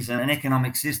policies and an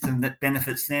economic system that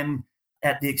benefits them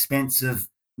at the expense of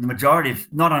the majority of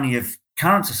not only of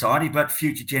current society, but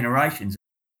future generations.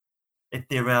 If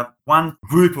there are one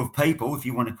group of people, if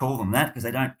you want to call them that, because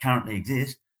they don't currently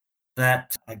exist,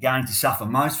 that are going to suffer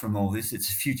most from all this,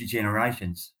 it's future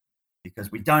generations,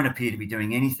 because we don't appear to be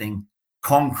doing anything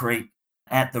concrete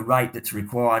at the rate that's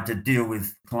required to deal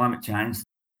with climate change.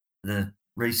 The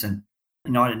recent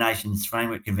United Nations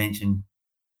Framework Convention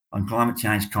on Climate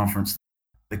Change conference,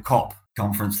 the COP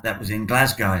conference that was in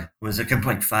Glasgow, was a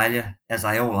complete failure, as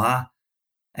they all are.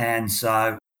 And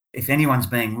so if anyone's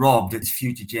being robbed, it's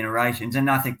future generations. And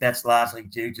I think that's largely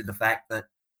due to the fact that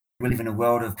we live in a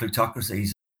world of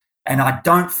plutocracies. And I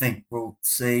don't think we'll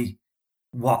see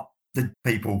what the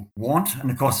people want. And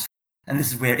of course, and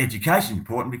this is where education is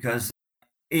important, because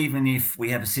even if we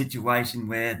have a situation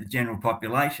where the general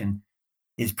population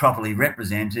is properly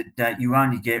represented, that you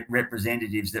only get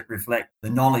representatives that reflect the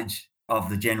knowledge of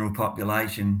the general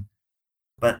population.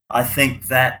 But I think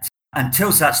that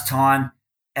until such time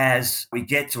as we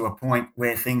get to a point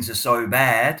where things are so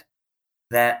bad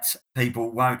that people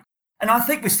won't, and I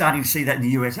think we're starting to see that in the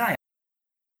USA.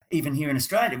 Even here in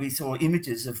Australia, we saw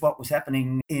images of what was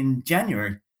happening in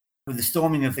January with the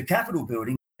storming of the Capitol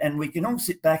building. And we can all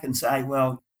sit back and say,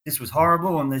 well, this was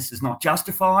horrible and this is not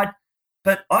justified.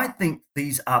 But I think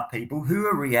these are people who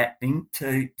are reacting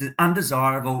to the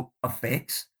undesirable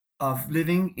effects of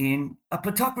living in a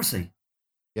plutocracy.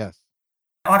 Yes.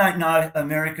 I don't know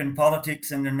American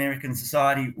politics and American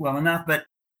society well enough, but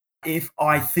if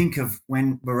I think of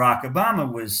when Barack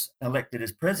Obama was elected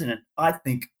as president, I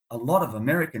think a lot of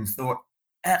Americans thought,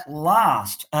 at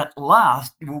last,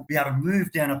 we'll be able to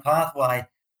move down a pathway,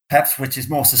 perhaps which is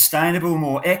more sustainable,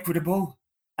 more equitable.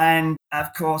 And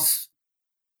of course,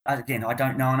 again, I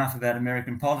don't know enough about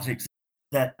American politics,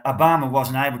 that Obama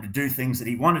wasn't able to do things that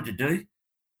he wanted to do.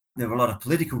 There were a lot of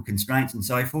political constraints and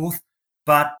so forth.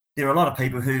 But there are a lot of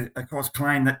people who, of course,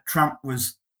 claim that Trump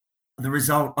was the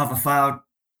result of a failed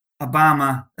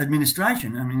Obama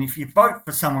administration. I mean, if you vote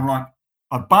for someone like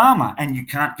Obama and you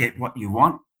can't get what you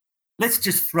want, let's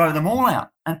just throw them all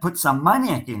out and put some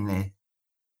maniac in there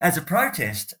as a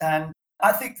protest. And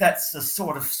I think that's the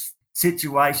sort of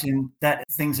situation that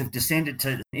things have descended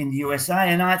to in the USA.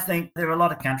 And I think there are a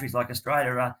lot of countries like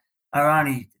Australia are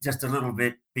only just a little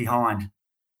bit behind.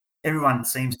 Everyone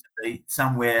seems to be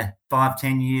somewhere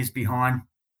 5-10 years behind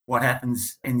what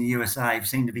happens in the USA,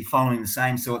 seem to be following the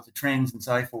same sorts of trends and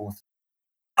so forth.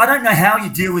 I don't know how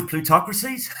you deal with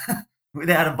plutocracies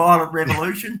without a violent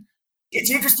revolution.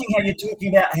 It's interesting how you're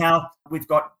talking about how we've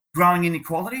got growing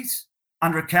inequalities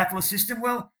under a capitalist system.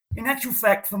 Well, in actual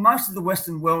fact, for most of the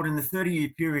Western world in the 30-year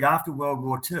period after World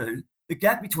War II, the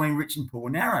gap between rich and poor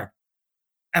narrowed.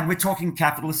 And we're talking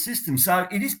capitalist systems. So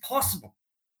it is possible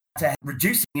to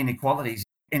reduce inequalities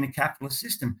in a capitalist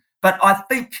system. But I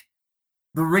think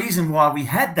the reason why we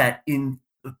had that in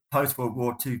the post-World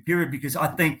War II period, because I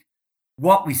think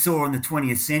what we saw in the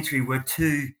 20th century were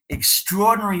two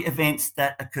extraordinary events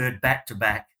that occurred back to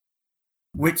back,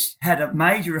 which had a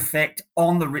major effect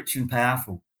on the rich and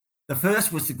powerful. The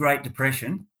first was the Great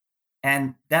Depression,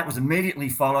 and that was immediately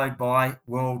followed by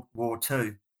World War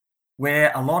II,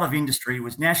 where a lot of industry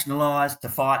was nationalised to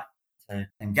fight, to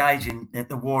engage in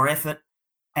the war effort.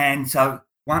 And so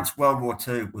once World War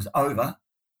II was over,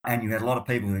 and you had a lot of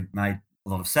people who had made a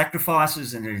lot of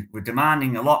sacrifices and who were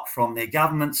demanding a lot from their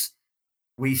governments,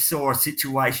 we saw a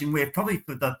situation where probably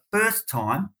for the first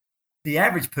time, the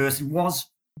average person was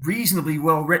reasonably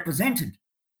well represented.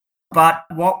 But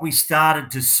what we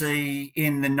started to see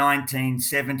in the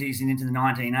 1970s and into the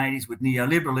 1980s with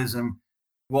neoliberalism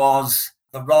was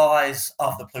the rise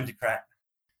of the plutocrat.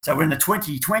 So we're in the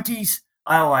 2020s.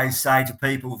 I always say to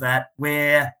people that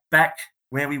we're back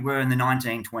where we were in the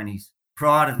 1920s,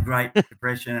 prior to the Great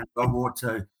Depression and World War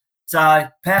II. So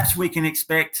perhaps we can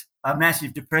expect a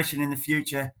massive depression in the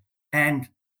future and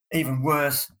even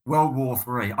worse, World War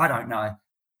III. I don't know.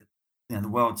 The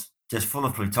world's just full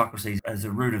of plutocracies as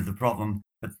the root of the problem,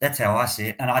 but that's how I see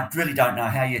it. And I really don't know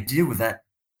how you deal with that.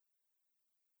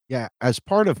 Yeah, as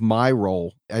part of my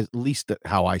role, at least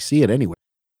how I see it anyway,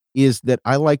 is that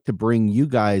I like to bring you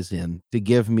guys in to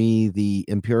give me the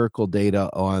empirical data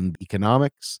on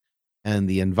economics and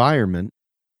the environment,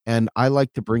 and I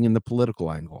like to bring in the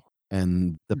political angle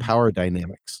and the power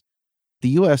dynamics. The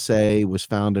USA was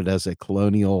founded as a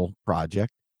colonial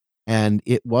project. And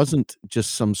it wasn't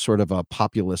just some sort of a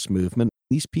populist movement.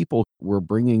 These people were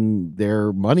bringing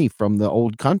their money from the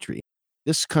old country.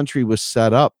 This country was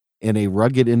set up in a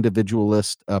rugged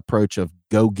individualist approach of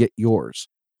go get yours.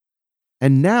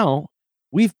 And now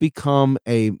we've become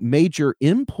a major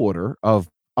importer of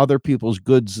other people's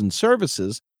goods and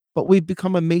services, but we've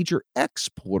become a major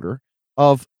exporter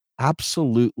of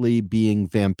absolutely being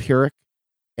vampiric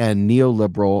and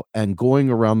neoliberal and going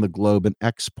around the globe and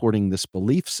exporting this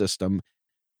belief system.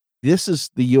 This is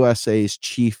the USA's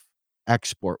chief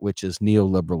export, which is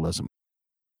neoliberalism.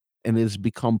 And it has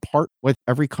become part with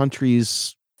every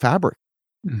country's fabric.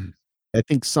 Mm. I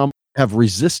think some have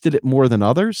resisted it more than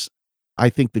others. I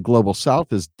think the global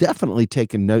south has definitely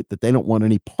taken note that they don't want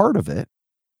any part of it.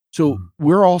 So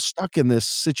we're all stuck in this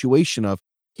situation of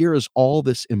here is all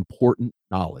this important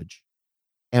knowledge,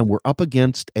 and we're up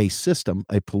against a system,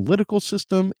 a political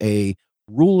system, a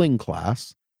ruling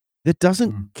class that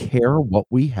doesn't care what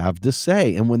we have to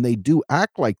say. And when they do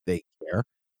act like they care,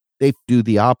 they do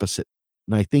the opposite.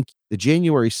 And I think the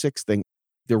January 6th thing,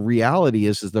 the reality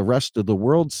is the rest of the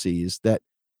world sees that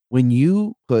when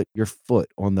you put your foot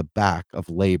on the back of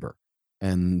labor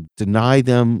and deny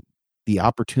them the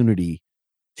opportunity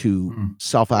to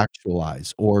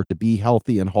self-actualize or to be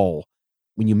healthy and whole,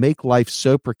 when you make life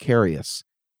so precarious,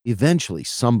 eventually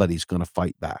somebody's going to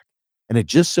fight back. And it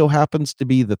just so happens to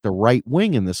be that the right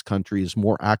wing in this country is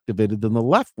more activated than the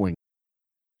left wing.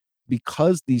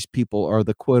 Because these people are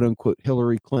the quote unquote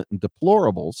Hillary Clinton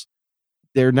deplorables,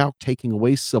 they're now taking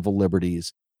away civil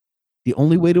liberties. The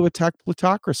only way to attack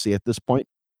plutocracy at this point,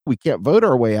 we can't vote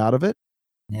our way out of it.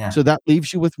 Yeah. So that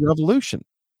leaves you with revolution.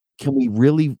 Can we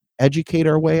really educate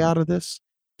our way out of this?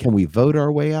 Can we vote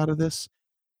our way out of this?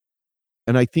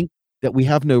 And I think that we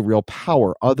have no real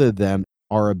power other than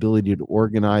our ability to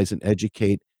organize and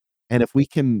educate. And if we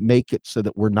can make it so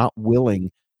that we're not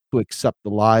willing to accept the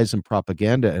lies and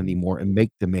propaganda anymore and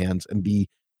make demands and be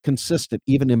consistent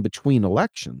even in between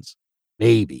elections,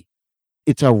 maybe.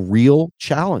 It's a real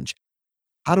challenge.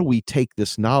 How do we take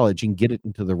this knowledge and get it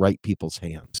into the right people's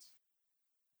hands?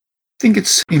 I think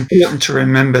it's important to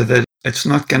remember that it's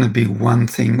not going to be one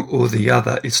thing or the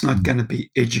other. It's not going to be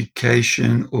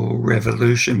education or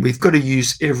revolution. We've got to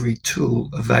use every tool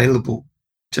available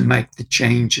to make the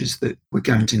changes that we're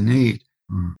going to need.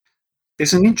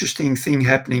 There's an interesting thing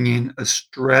happening in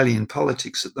Australian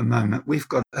politics at the moment. We've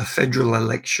got a federal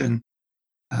election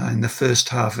in the first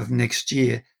half of next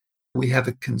year. We have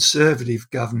a Conservative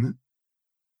government.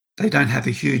 They don't have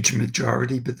a huge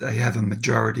majority, but they have a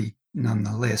majority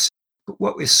nonetheless. But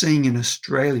what we're seeing in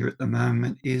Australia at the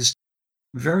moment is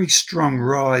a very strong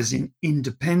rise in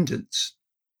independents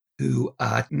who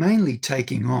are mainly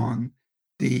taking on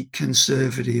the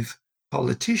Conservative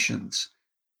politicians.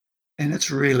 And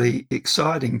it's really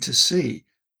exciting to see.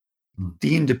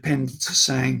 The independents are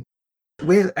saying,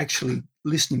 we're actually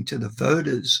listening to the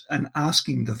voters and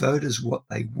asking the voters what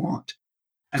they want.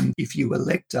 And if you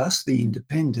elect us, the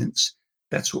independents,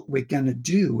 that's what we're going to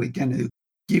do. We're going to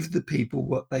give the people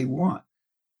what they want.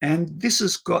 And this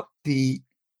has got the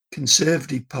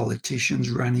Conservative politicians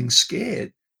running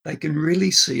scared. They can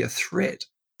really see a threat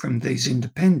from these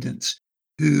independents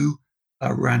who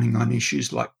are running on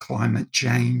issues like climate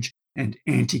change and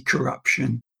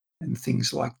anti-corruption and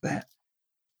things like that.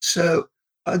 So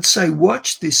I'd say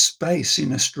watch this space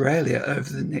in Australia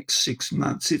over the next 6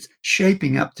 months. It's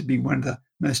shaping up to be one of the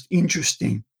most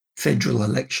interesting federal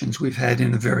elections we've had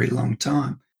in a very long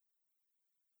time.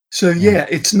 So yeah,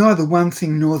 it's neither one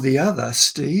thing nor the other,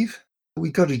 Steve.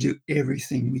 We've got to do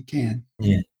everything we can.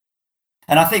 Yeah.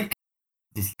 And I think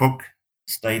this book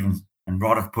Stephen and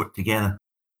Rod have put together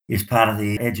is part of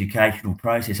the educational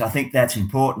process. I think that's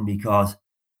important because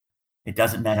it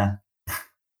doesn't matter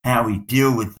how we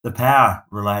deal with the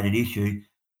power-related issue.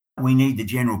 We need the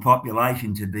general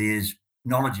population to be as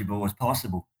knowledgeable as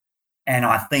possible. And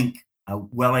I think a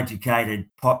well-educated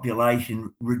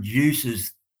population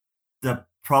reduces the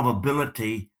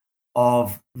probability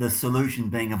of the solution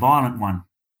being a violent one.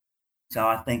 So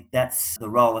I think that's the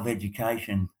role of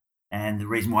education and the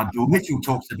reason why Bill Mitchell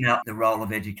talks about the role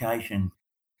of education.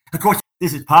 Of course,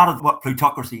 this is part of what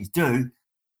plutocracies do.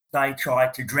 They try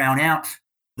to drown out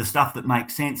the stuff that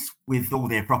makes sense with all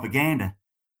their propaganda.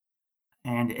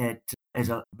 And there's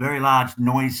a very large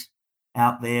noise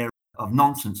out there of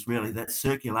nonsense, really, that's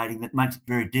circulating that makes it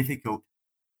very difficult.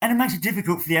 And it makes it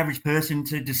difficult for the average person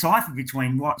to decipher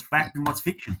between what's fact and what's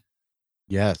fiction.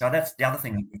 Yes. So that's the other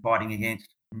thing that we're fighting against.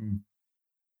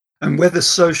 And whether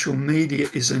social media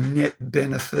is a net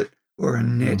benefit or a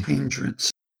net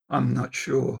hindrance, I'm not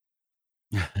sure.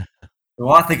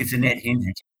 Well, I think it's a net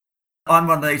hindrance. I'm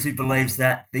one of these who believes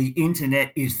that the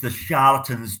internet is the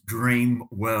charlatan's dream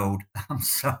world. I'm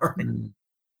sorry.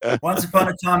 Once upon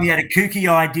a time, you had a kooky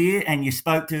idea and you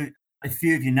spoke to a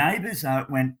few of your neighbours. It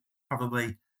went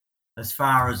probably as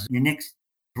far as your next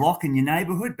block in your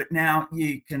neighbourhood, but now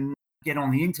you can get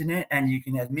on the internet and you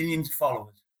can have millions of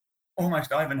followers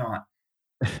almost overnight.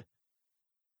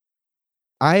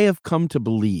 I have come to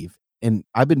believe, and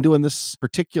I've been doing this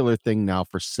particular thing now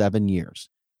for 7 years.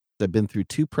 I've been through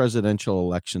 2 presidential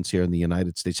elections here in the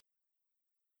United States.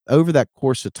 Over that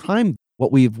course of time,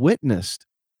 what we've witnessed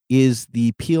is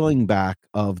the peeling back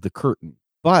of the curtain,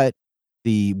 but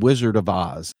the Wizard of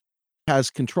Oz has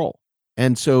control.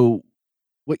 And so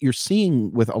what you're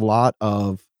seeing with a lot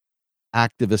of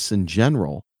activists in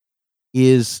general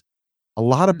is a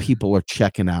lot of people are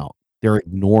checking out. They're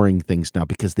ignoring things now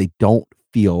because they don't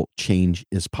feel change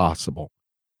is possible.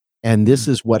 And this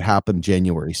is what happened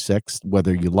January 6th,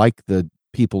 whether you like the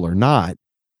people or not.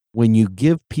 When you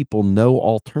give people no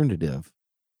alternative,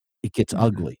 it gets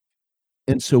ugly.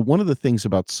 And so one of the things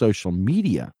about social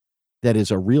media that is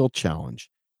a real challenge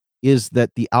is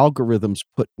that the algorithms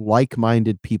put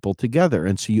like-minded people together.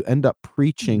 And so you end up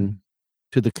preaching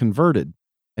to the converted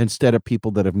instead of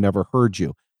people that have never heard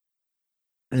you.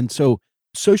 And so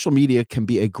social media can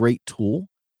be a great tool.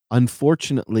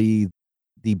 Unfortunately,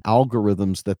 the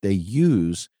algorithms that they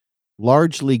use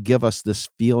largely give us this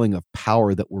feeling of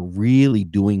power that we're really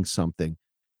doing something.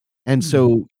 And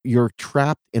so you're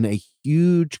trapped in a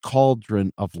huge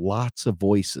cauldron of lots of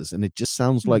voices, and it just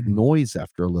sounds like noise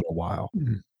after a little while.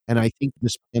 And I think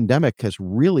this pandemic has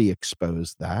really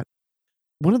exposed that.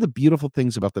 One of the beautiful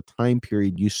things about the time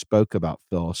period you spoke about,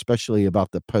 Phil, especially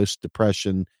about the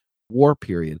post-Depression war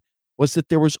period, was that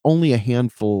there was only a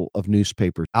handful of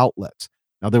newspaper outlets.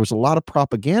 Now, there was a lot of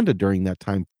propaganda during that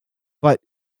time, but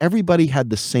everybody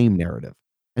had the same narrative.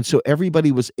 And so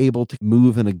everybody was able to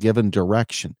move in a given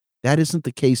direction. That isn't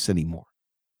the case anymore.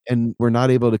 And we're not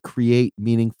able to create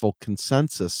meaningful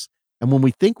consensus. And when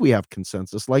we think we have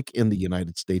consensus, like in the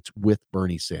United States with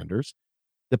Bernie Sanders,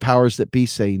 the powers that be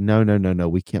say, no, no, no, no,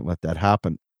 we can't let that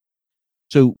happen.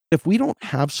 So if we don't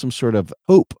have some sort of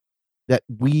hope that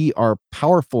we are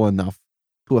powerful enough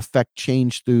to affect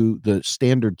change through the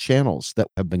standard channels that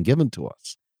have been given to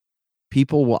us,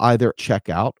 people will either check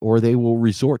out or they will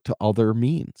resort to other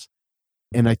means.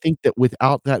 And I think that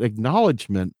without that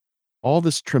acknowledgement, all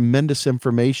this tremendous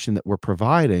information that we're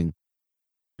providing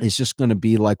is just going to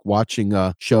be like watching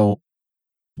a show.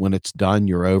 When it's done,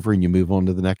 you're over and you move on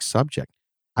to the next subject.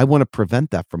 I want to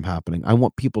prevent that from happening. I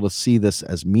want people to see this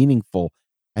as meaningful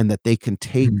and that they can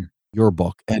take your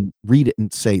book and read it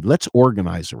and say, let's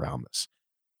organize around this.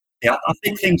 Yeah, I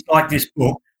think things like this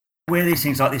book, where these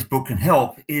things like this book can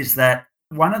help, is that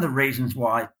one of the reasons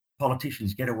why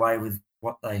politicians get away with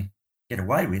what they get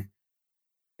away with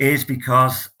is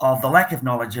because of the lack of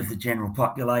knowledge of the general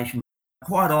population.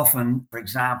 Quite often, for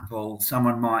example,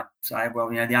 someone might say, well,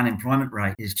 the unemployment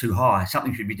rate is too high.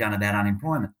 Something should be done about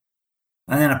unemployment.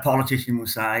 And then a politician will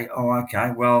say, oh,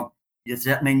 okay, well, does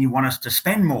that mean you want us to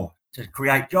spend more to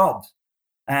create jobs?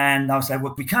 And they'll say,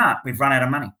 well, we can't. We've run out of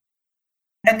money.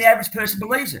 And the average person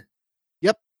believes it.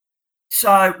 Yep.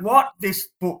 So what this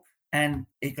book and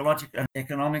ecological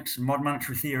economics and modern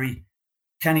monetary theory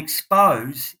can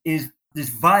expose is this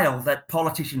veil that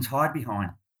politicians hide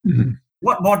behind.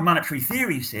 What modern monetary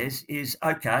theory says is,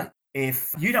 okay,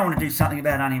 if you don't want to do something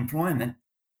about unemployment,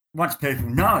 once people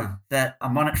know that a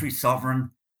monetary sovereign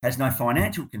has no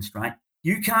financial constraint,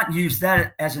 you can't use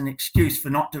that as an excuse for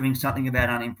not doing something about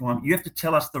unemployment. You have to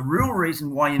tell us the real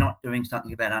reason why you're not doing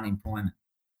something about unemployment.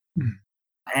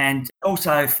 And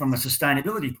also from a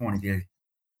sustainability point of view,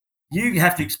 you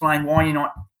have to explain why you're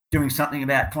not doing something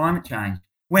about climate change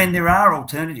when there are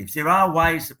alternatives. There are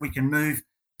ways that we can move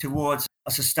towards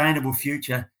a sustainable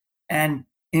future and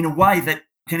in a way that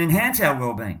can enhance our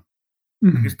well-being.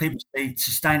 Because people see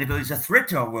sustainability as a threat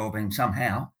to our well-being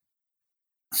somehow.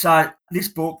 So this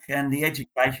book and the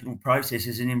educational process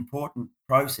is an important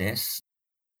process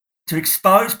to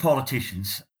expose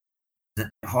politicians that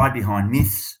hide behind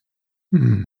myths.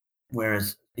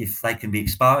 Whereas if they can be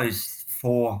exposed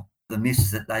for the myths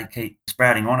that they keep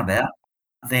sprouting on about,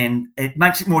 then it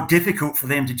makes it more difficult for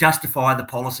them to justify the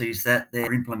policies that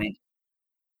they're implementing.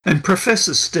 And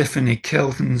Professor Stephanie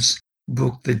Kelton's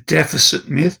book, The Deficit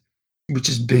Myth, which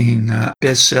has been a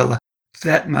bestseller,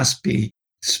 that must be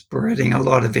spreading a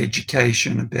lot of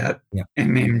education about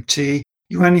MMT.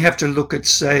 You only have to look at,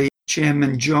 say,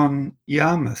 Chairman John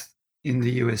Yarmuth in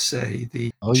the USA,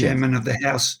 the chairman of the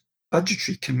House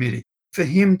Budgetary Committee, for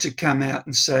him to come out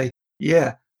and say,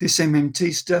 yeah, this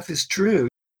MMT stuff is true.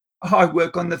 I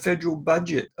work on the federal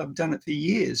budget. I've done it for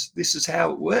years. This is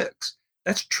how it works.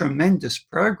 That's tremendous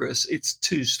progress. It's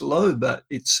too slow, but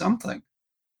it's something.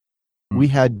 We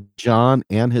had John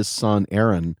and his son,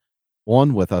 Aaron,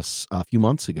 on with us a few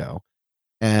months ago.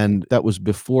 And that was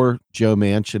before Joe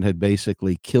Manchin had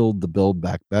basically killed the Build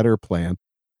Back Better plan.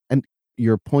 And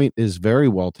your point is very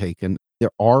well taken.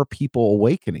 There are people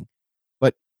awakening,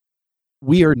 but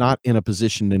we are not in a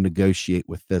position to negotiate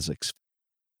with physics.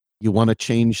 You want to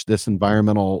change this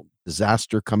environmental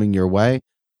disaster coming your way,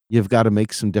 you've got to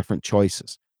make some different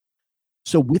choices.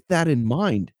 So with that in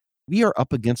mind, we are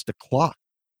up against a clock.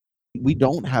 We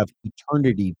don't have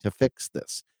eternity to fix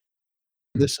this.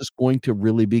 This is going to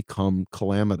really become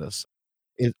calamitous.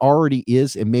 It already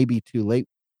is. It may be too late.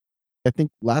 I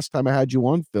think last time I had you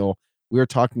on, Phil, we were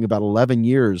talking about 11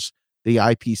 years the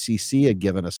IPCC had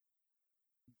given us.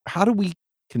 How do we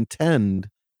contend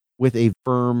with a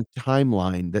firm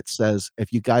timeline that says,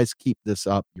 if you guys keep this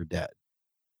up, you're dead?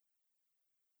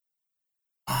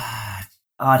 I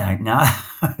don't know.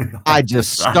 I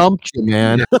just stumped you,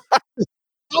 man.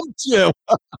 Stumped you.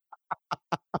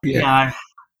 You know,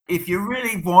 if you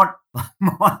really want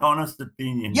my honest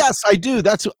opinion. Yes, I do.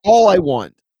 That's all I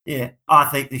want. Yeah, I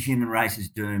think the human race is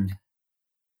doomed.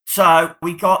 So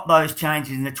we got those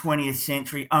changes in the 20th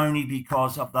century only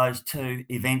because of those two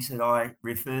events that I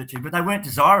referred to, but they weren't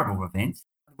desirable events.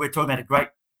 We're talking about a Great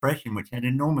Depression, which had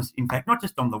enormous impact, not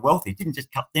just on the wealthy, it didn't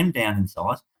just cut them down in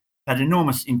size, but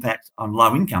enormous impact on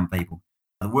low-income people,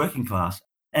 the working class,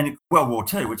 and World War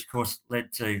II, which of course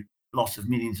led to loss of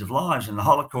millions of lives and the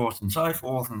Holocaust and so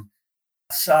forth. And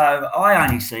so I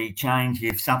only see change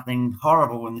if something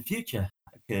horrible in the future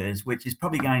occurs, which is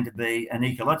probably going to be an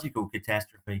ecological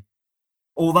catastrophe.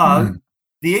 Although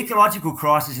the ecological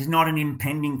crisis is not an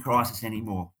impending crisis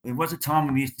anymore. There was a time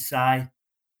when we used to say,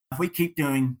 if we keep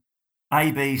doing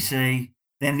A, B, C,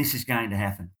 then this is going to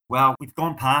happen. Well, we've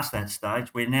gone past that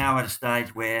stage. We're now at a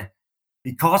stage where,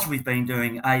 because we've been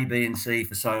doing A, B, and C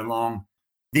for so long,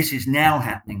 this is now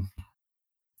happening.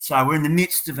 So we're in the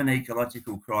midst of an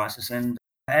ecological crisis. And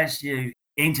as you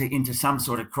enter into some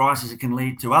sort of crisis, it can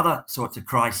lead to other sorts of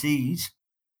crises.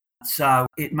 So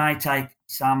it may take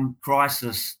some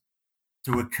crisis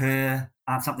to occur,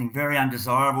 something very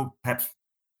undesirable, perhaps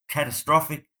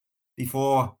catastrophic,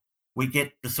 before we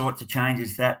get the sorts of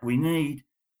changes that we need.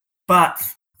 But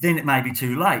then it may be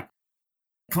too late.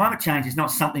 Climate change is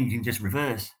not something you can just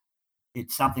reverse.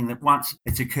 It's something that once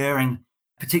it's occurring,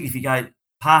 particularly if you go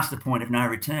past the point of no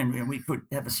return, we could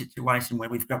have a situation where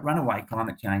we've got runaway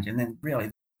climate change, and then really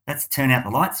that's turn out the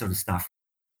light sort of stuff.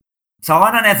 So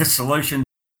I don't have the solution.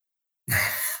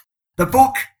 The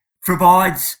book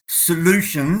provides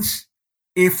solutions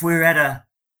if we're at a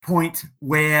point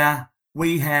where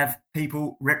we have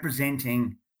people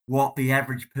representing what the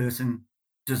average person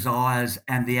desires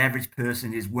and the average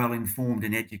person is well informed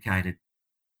and educated.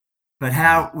 But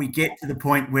how we get to the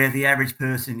point where the average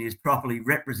person is properly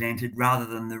represented rather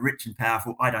than the rich and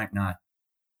powerful, I don't know.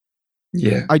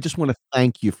 Yeah. I just want to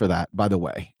thank you for that, by the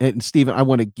way. And Stephen, I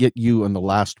want to get you on the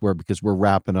last word because we're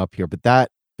wrapping up here. But that,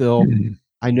 Phil,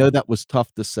 I know that was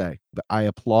tough to say, but I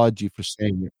applaud you for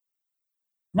saying it.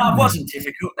 No, it wasn't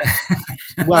difficult.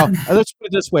 Well, let's put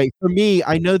it this way. For me,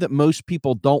 I know that most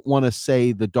people don't want to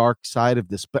say the dark side of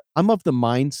this, but I'm of the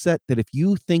mindset that if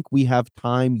you think we have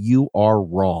time, you are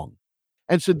wrong.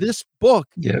 And so this book,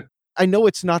 I know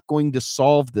it's not going to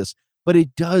solve this, but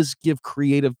it does give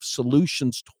creative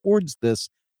solutions towards this.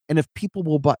 And if people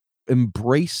will but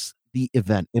embrace the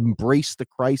event, embrace the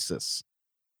crisis,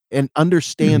 and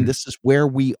understand this is where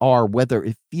we are, whether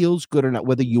it feels good or not,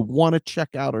 whether you want to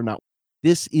check out or not,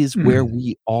 this is where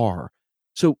we are.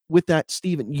 So with that,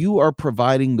 Stephen, you are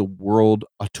providing the world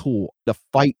a tool to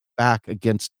fight back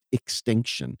against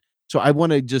extinction. So I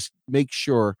want to just make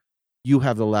sure you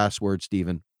have the last word,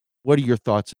 Stephen. What are your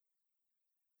thoughts?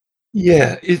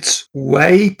 Yeah, it's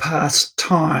way past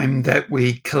time that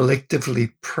we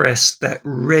collectively press that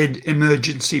red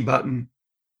emergency button.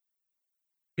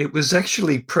 It was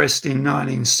actually pressed in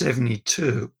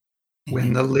 1972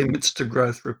 when the Limits to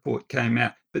Growth report came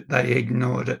out, but they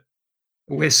ignored it.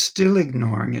 We're still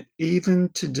ignoring it, even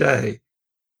today,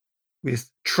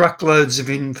 with truckloads of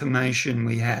information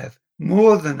we have,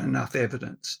 more than enough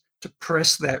evidence to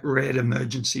press that red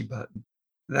emergency button.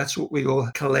 That's what we all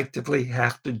collectively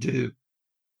have to do.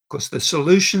 Because the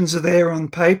solutions are there on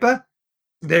paper,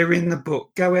 they're in the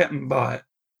book. Go out and buy it.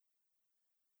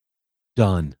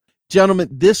 Done. Gentlemen,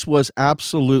 this was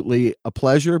absolutely a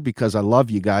pleasure because I love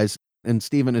you guys. And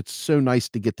Stephen, it's so nice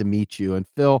to get to meet you. And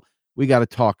Phil, we got to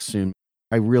talk soon.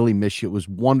 I really miss you. It was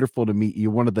wonderful to meet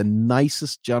you. One of the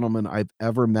nicest gentlemen I've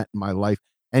ever met in my life.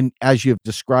 And as you've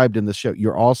described in the show,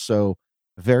 you're also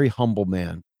a very humble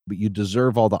man, but you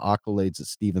deserve all the accolades that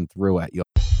Stephen threw at you.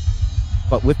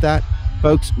 But with that,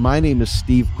 folks, my name is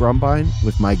Steve Grumbine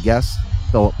with my guests,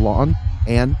 Philip Lawton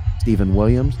and Stephen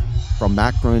Williams from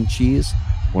Macro and Cheese.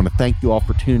 I want to thank you all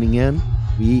for tuning in.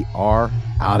 We are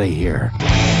out of here.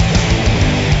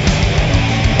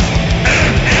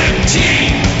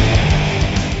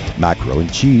 Macro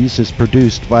and Cheese is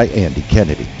produced by Andy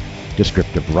Kennedy.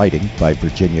 Descriptive writing by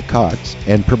Virginia Cox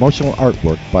and promotional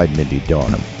artwork by Mindy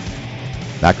Donham.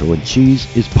 Macro and Cheese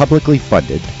is publicly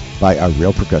funded by our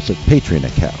Real Progressive Patreon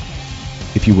account.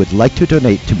 If you would like to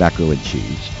donate to Macro and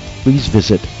Cheese, please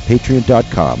visit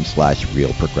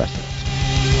patreon.com/realprogressives.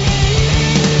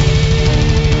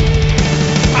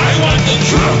 I want the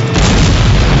truth.